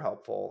super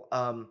helpful.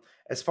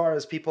 As far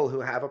as people who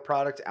have a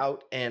product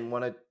out and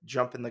want to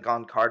jump in the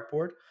Gone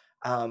Cardboard,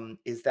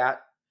 is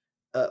that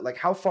like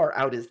how far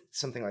out is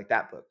something like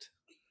that booked?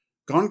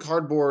 Gone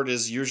Cardboard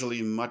is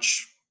usually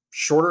much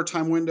shorter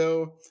time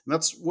window. And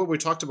that's what we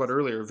talked about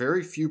earlier.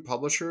 Very few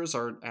publishers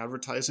are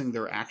advertising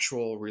their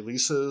actual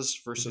releases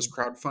versus Mhm,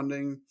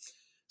 crowdfunding.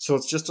 So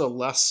it's just a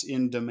less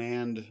in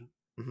demand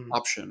mhm.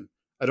 option.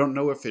 I don't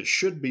know if it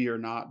should be or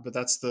not, but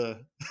that's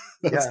the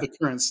that's Yeah. the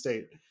current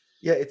state.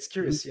 Yeah, it's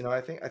Mhm. curious,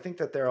 I think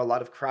that there are a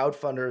lot of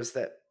crowdfunders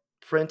that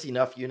print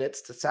enough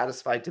units to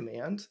satisfy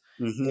demand,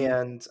 Mhm.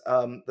 and,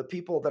 the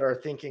people that are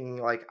thinking,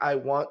 like, "I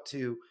want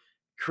to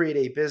create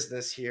a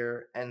business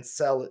here and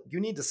sell it," you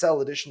need to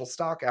sell additional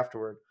stock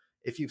afterward.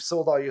 If you've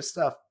sold all your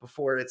stuff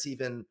before it's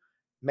even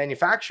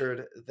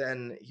manufactured,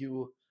 then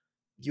you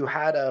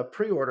had a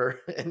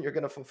pre-order and you're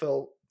gonna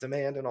fulfill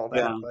demand and all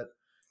Yeah. that, but,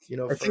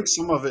 I think for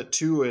some of it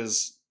too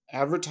is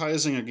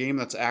advertising a game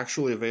that's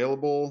actually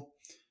available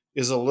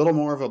is a little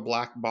more of a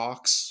black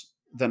box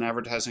than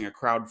advertising a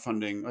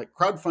crowdfunding. Like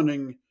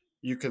crowdfunding,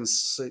 you can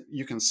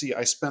see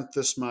I spent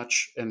this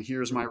much and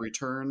here's my Mhm,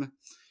 return.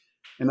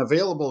 An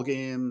available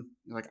game,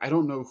 like I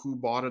don't know who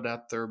bought it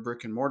at their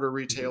brick and mortar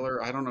mhm,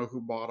 retailer. I don't know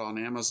who bought on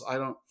Amazon. I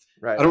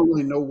right. don't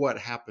really know what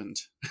happened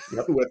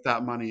Yep. with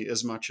that money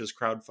as much as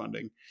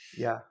crowdfunding.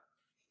 Yeah.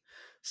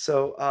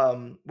 So,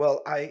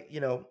 well, I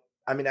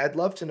mean, I'd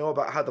love to know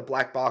about how the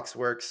black box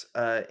works,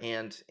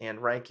 and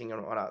ranking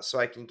and whatnot, so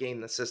I can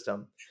game the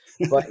system.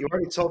 But you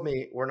already told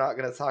me we're not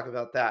going to talk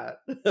about that,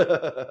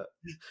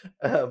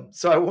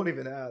 so I won't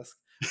even ask.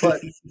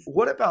 But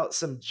what about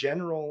some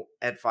general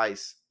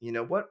advice?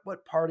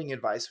 What parting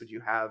advice would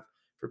you have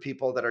for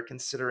people that are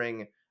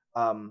considering,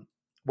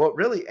 well,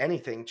 really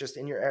anything, just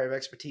in your area of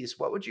expertise?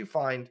 What would you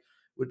find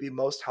would be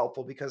most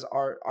helpful? Because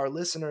our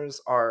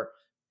listeners are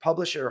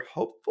publisher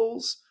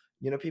hopefuls,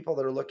 people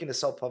that are looking to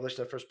self-publish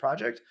their first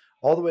project,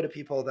 all the way to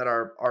people that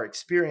are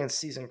experienced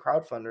seasoned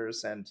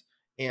crowdfunders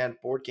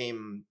and board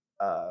game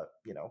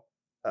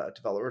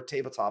developer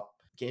tabletop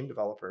game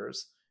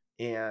developers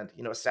and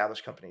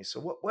established companies. So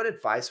what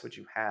advice would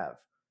you have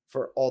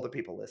for all the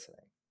people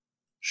listening?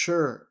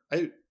 Sure.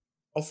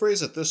 I'll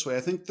phrase it this way.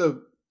 I think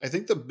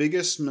the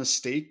biggest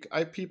mistake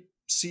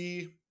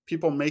see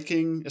people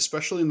making,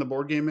 especially in the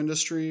board game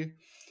industry,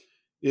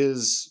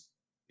 is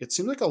it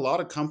seems like a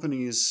lot of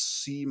companies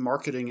see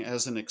marketing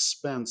as an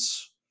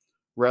expense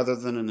rather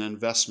than an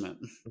investment.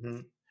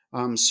 Hmm.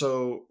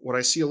 So what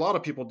I see a lot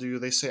of people do,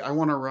 they say, I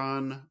want to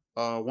run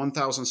a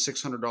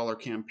 $1,600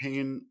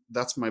 campaign.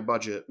 That's my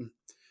budget.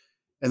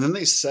 And then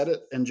they set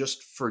it and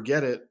just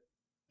forget it.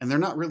 And they're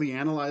not really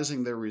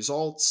analyzing their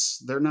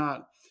results. They're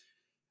not.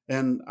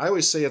 And I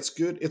always say it's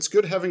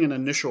good having an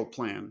initial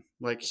plan.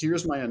 Like,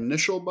 here's my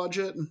initial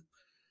budget.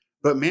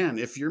 But man,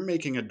 if you're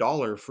making a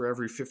dollar for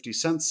every 50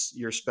 cents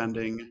you're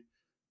spending,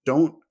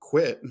 don't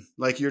quit.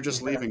 Like, you're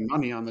just Yeah, leaving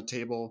money on the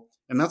table.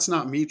 And that's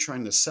not me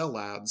trying to sell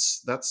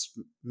ads. That's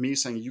me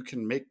saying you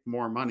can make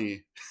more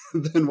money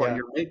than what yeah,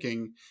 you're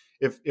making.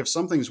 If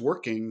something's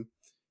working,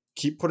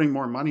 keep putting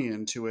more money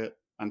into it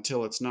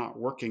until it's not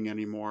working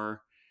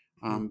anymore.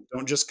 mhm,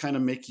 Don't just kind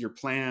of make your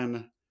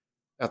plan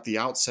at the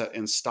outset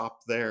and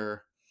stop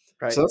there.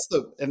 So right.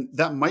 and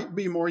that might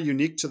be more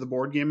unique to the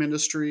board game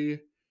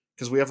industry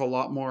because we have a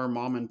lot more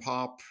mom and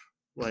pop,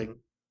 like,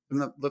 Mhm,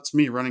 and that's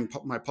me running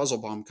my puzzle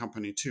bomb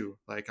company too.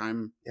 Like,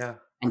 yeah,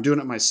 I'm doing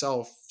it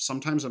myself.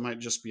 Sometimes it might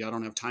just be I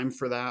don't have time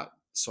for that,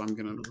 so I'm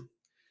gonna. mhm,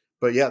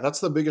 But yeah, that's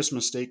the biggest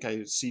mistake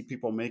I see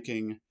people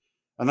making.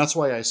 And that's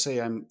why I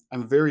say I'm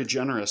very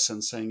generous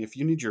in saying if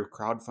you need your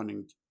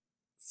crowdfunding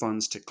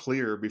funds to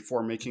clear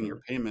before making your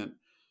Mhm, payment,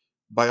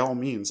 by all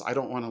means. I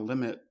don't want to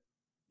limit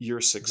your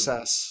mhm.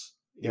 success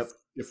Yep.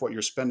 if what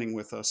you're spending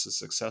with us is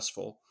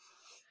successful.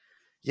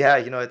 Yeah,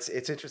 it's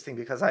interesting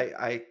because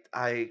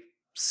I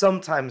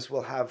sometimes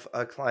will have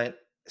a client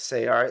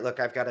say, "All right, look,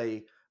 I've got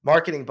a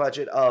marketing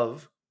budget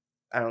of,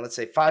 I don't know, let's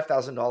say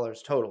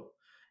 $5,000 total,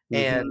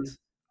 and Mhm.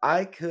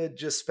 I could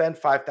just spend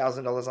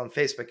 $5,000 on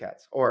Facebook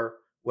ads or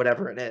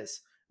whatever it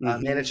is,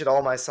 manage Mhm. it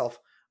all myself.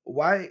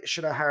 Why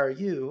should I hire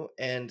you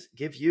and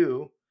give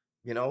you,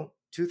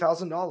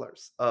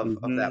 $2,000 of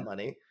that Mhm.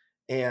 money?"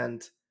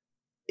 And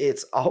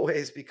it's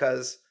always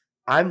because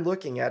I'm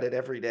looking at it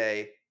every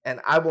day and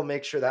I will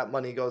make sure that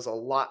money goes a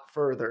lot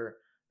further,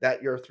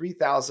 that your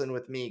 3,000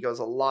 with me goes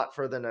a lot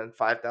further than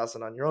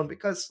 5,000 on your own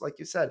because like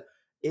you said,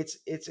 it's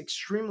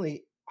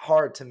extremely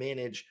hard to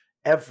manage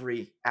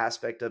every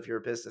aspect of your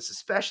business,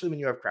 especially when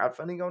you have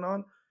crowdfunding going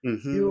on.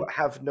 You Mhm.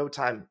 have no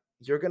time.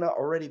 You're going to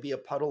already be a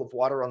puddle of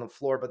water on the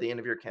floor by the end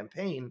of your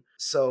campaign.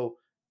 So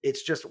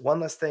it's just one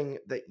less thing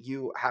that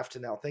you have to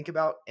now think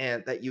about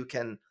and that you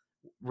can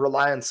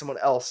rely on someone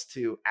else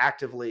to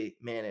actively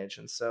manage.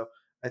 And so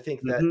I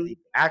think that the Mhm.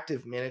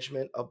 active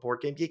management of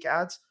Board Game Geek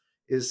ads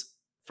is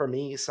for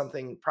me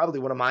something probably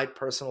one of my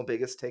personal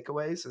biggest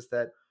takeaways is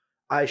that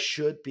I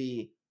should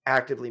be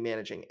actively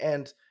managing.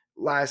 And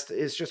last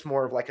is just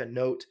more of like a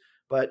note,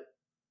 but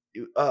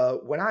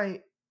when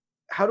I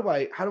how do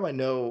I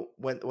know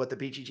when what the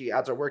BGG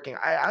ads are working?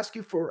 I ask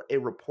you for a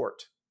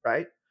report,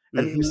 right?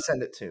 And then you Mhm.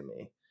 send it to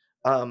me.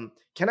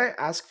 Can I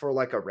ask for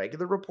like a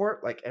regular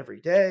report, like every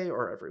day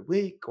or every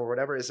week or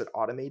whatever? Is it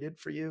automated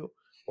for you,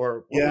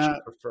 or what would you Yeah,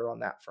 prefer on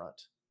that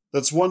front?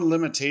 that's one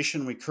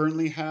limitation we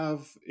currently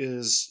have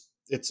is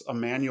it's a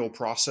manual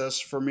process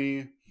for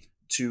me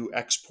to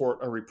export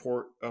a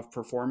report of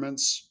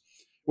performance,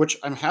 which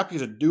I'm happy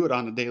to do it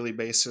on a daily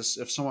basis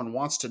if someone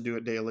wants to do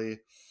it daily.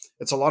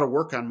 It's a lot of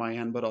work on my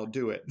end, but I'll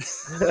do it.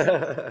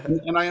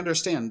 And I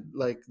understand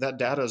like that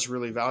data is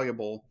really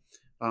valuable,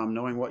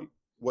 knowing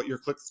what your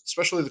click,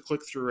 especially the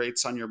click through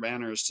rates on your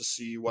banners to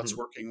see what's Mhm,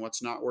 working,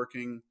 what's not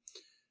working.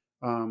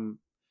 Um,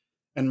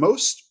 and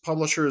most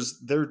publishers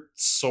they're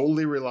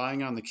solely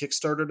relying on the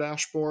Kickstarter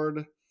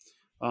dashboard.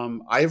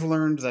 I've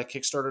learned that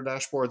Kickstarter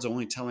dashboard's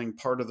only telling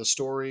part of the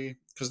story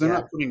because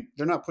yeah.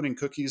 they're not putting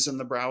cookies in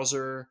the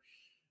browser.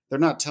 They're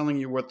not telling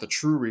you what the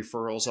true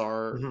referrals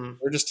are. Mhm,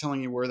 They're just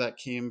telling you where that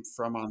came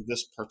from on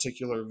this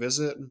particular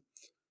visit.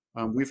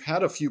 We've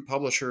had a few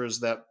publishers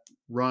that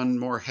run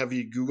more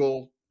heavy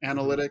Google mhm,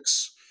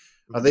 analytics.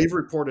 mhm, They've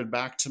reported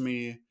back to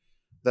me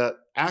that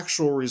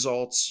actual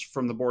results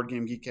from the Board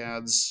Game Geek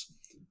ads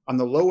on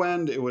the low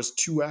end, it was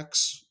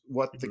 2x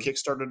what the mhm,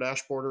 Kickstarter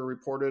dashboard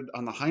reported.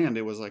 On the high end,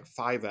 it was like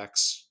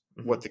 5x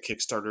what mhm. the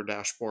Kickstarter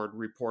dashboard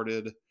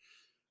reported.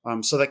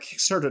 So that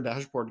Kickstarter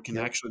dashboard can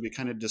Yep. actually be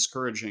kind of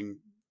discouraging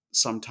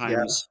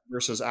Yeah. sometimes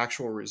versus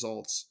actual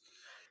results.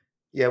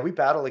 Yeah, we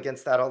battle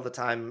against that all the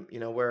time,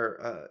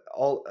 where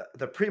all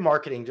the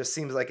pre-marketing just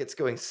seems like it's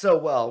going so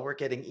well. We're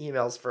getting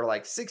emails for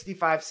like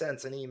 65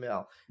 cents an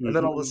email. And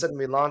then all of a Hmm. sudden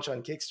we launch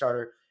on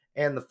Kickstarter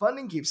and the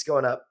funding keeps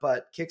going up,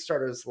 but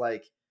Kickstarter's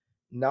like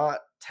not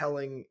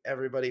telling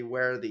everybody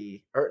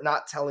or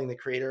not telling the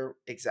creator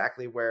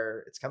exactly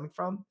where it's coming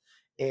from.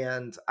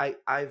 And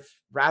I've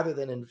rather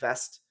than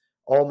invest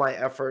all my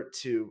effort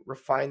to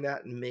refine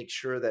that and make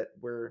sure that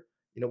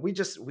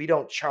we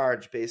don't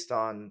charge based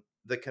on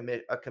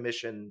a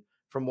commission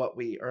from what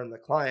we earn the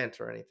client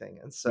or anything.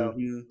 And so,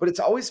 Hmm. but it's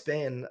always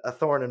been a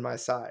thorn in my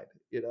side.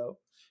 It's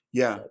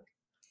Yeah, like,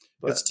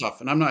 it's but tough,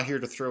 and I'm not here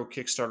to throw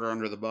Kickstarter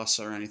under the bus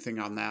or anything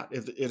on that.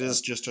 It yeah, is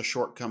just a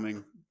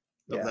shortcoming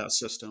of yeah. that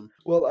system.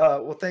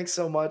 Well, thanks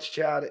so much,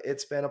 Chad.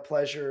 It's been a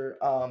pleasure.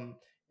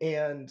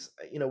 And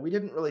we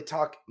didn't really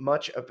talk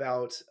much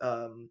about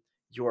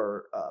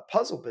your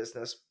puzzle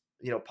business,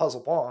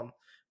 Puzzle Bomb,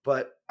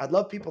 but I'd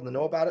love people to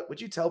know about it. Would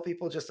you tell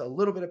people just a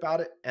little bit about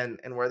it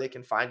and where they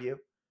can find you?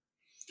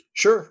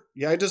 Sure.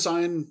 Yeah, I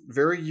design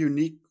very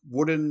unique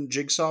wooden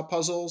jigsaw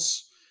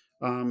puzzles.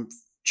 Um,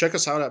 Check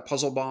us out at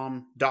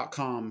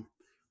puzzlebomb.com.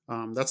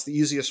 That's the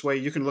easiest way.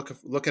 You can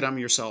look at them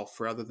yourself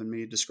rather than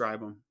me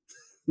describe them.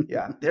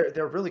 Yeah,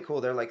 they're really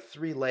cool. They're like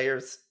 3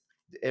 layers,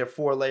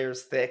 4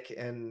 layers thick,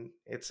 and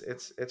it's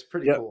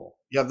pretty Yep. cool.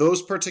 Yeah,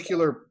 those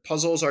particular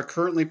puzzles are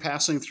currently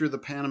passing through the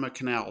Panama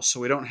Canal, so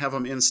we don't have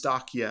them in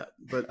stock yet,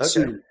 but Okay.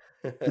 soon.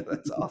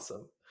 That's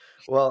awesome.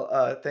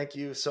 Well, thank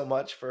you so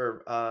much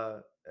for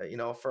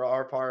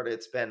our part,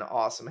 it's been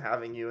awesome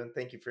having you, and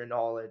thank you for your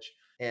knowledge.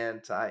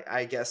 And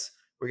I guess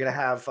we're gonna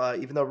have,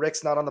 even though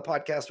Rick's not on the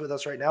podcast with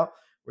us right now,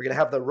 we're gonna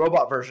have the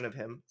robot version of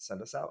him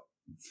send us out.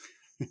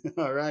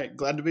 All right.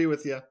 Glad to be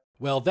with you.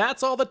 Well,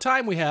 that's all the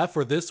time we have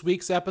for this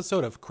week's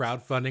episode of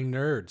Crowdfunding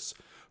Nerds.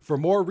 For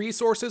more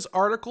resources,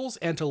 articles,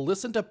 and to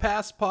listen to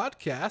past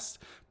podcasts,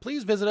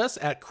 please visit us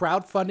at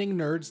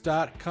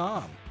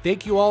crowdfundingnerds.com.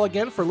 Thank you all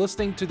again for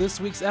listening to this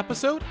week's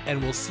episode,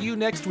 and we'll see you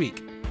next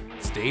week.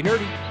 Stay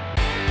nerdy.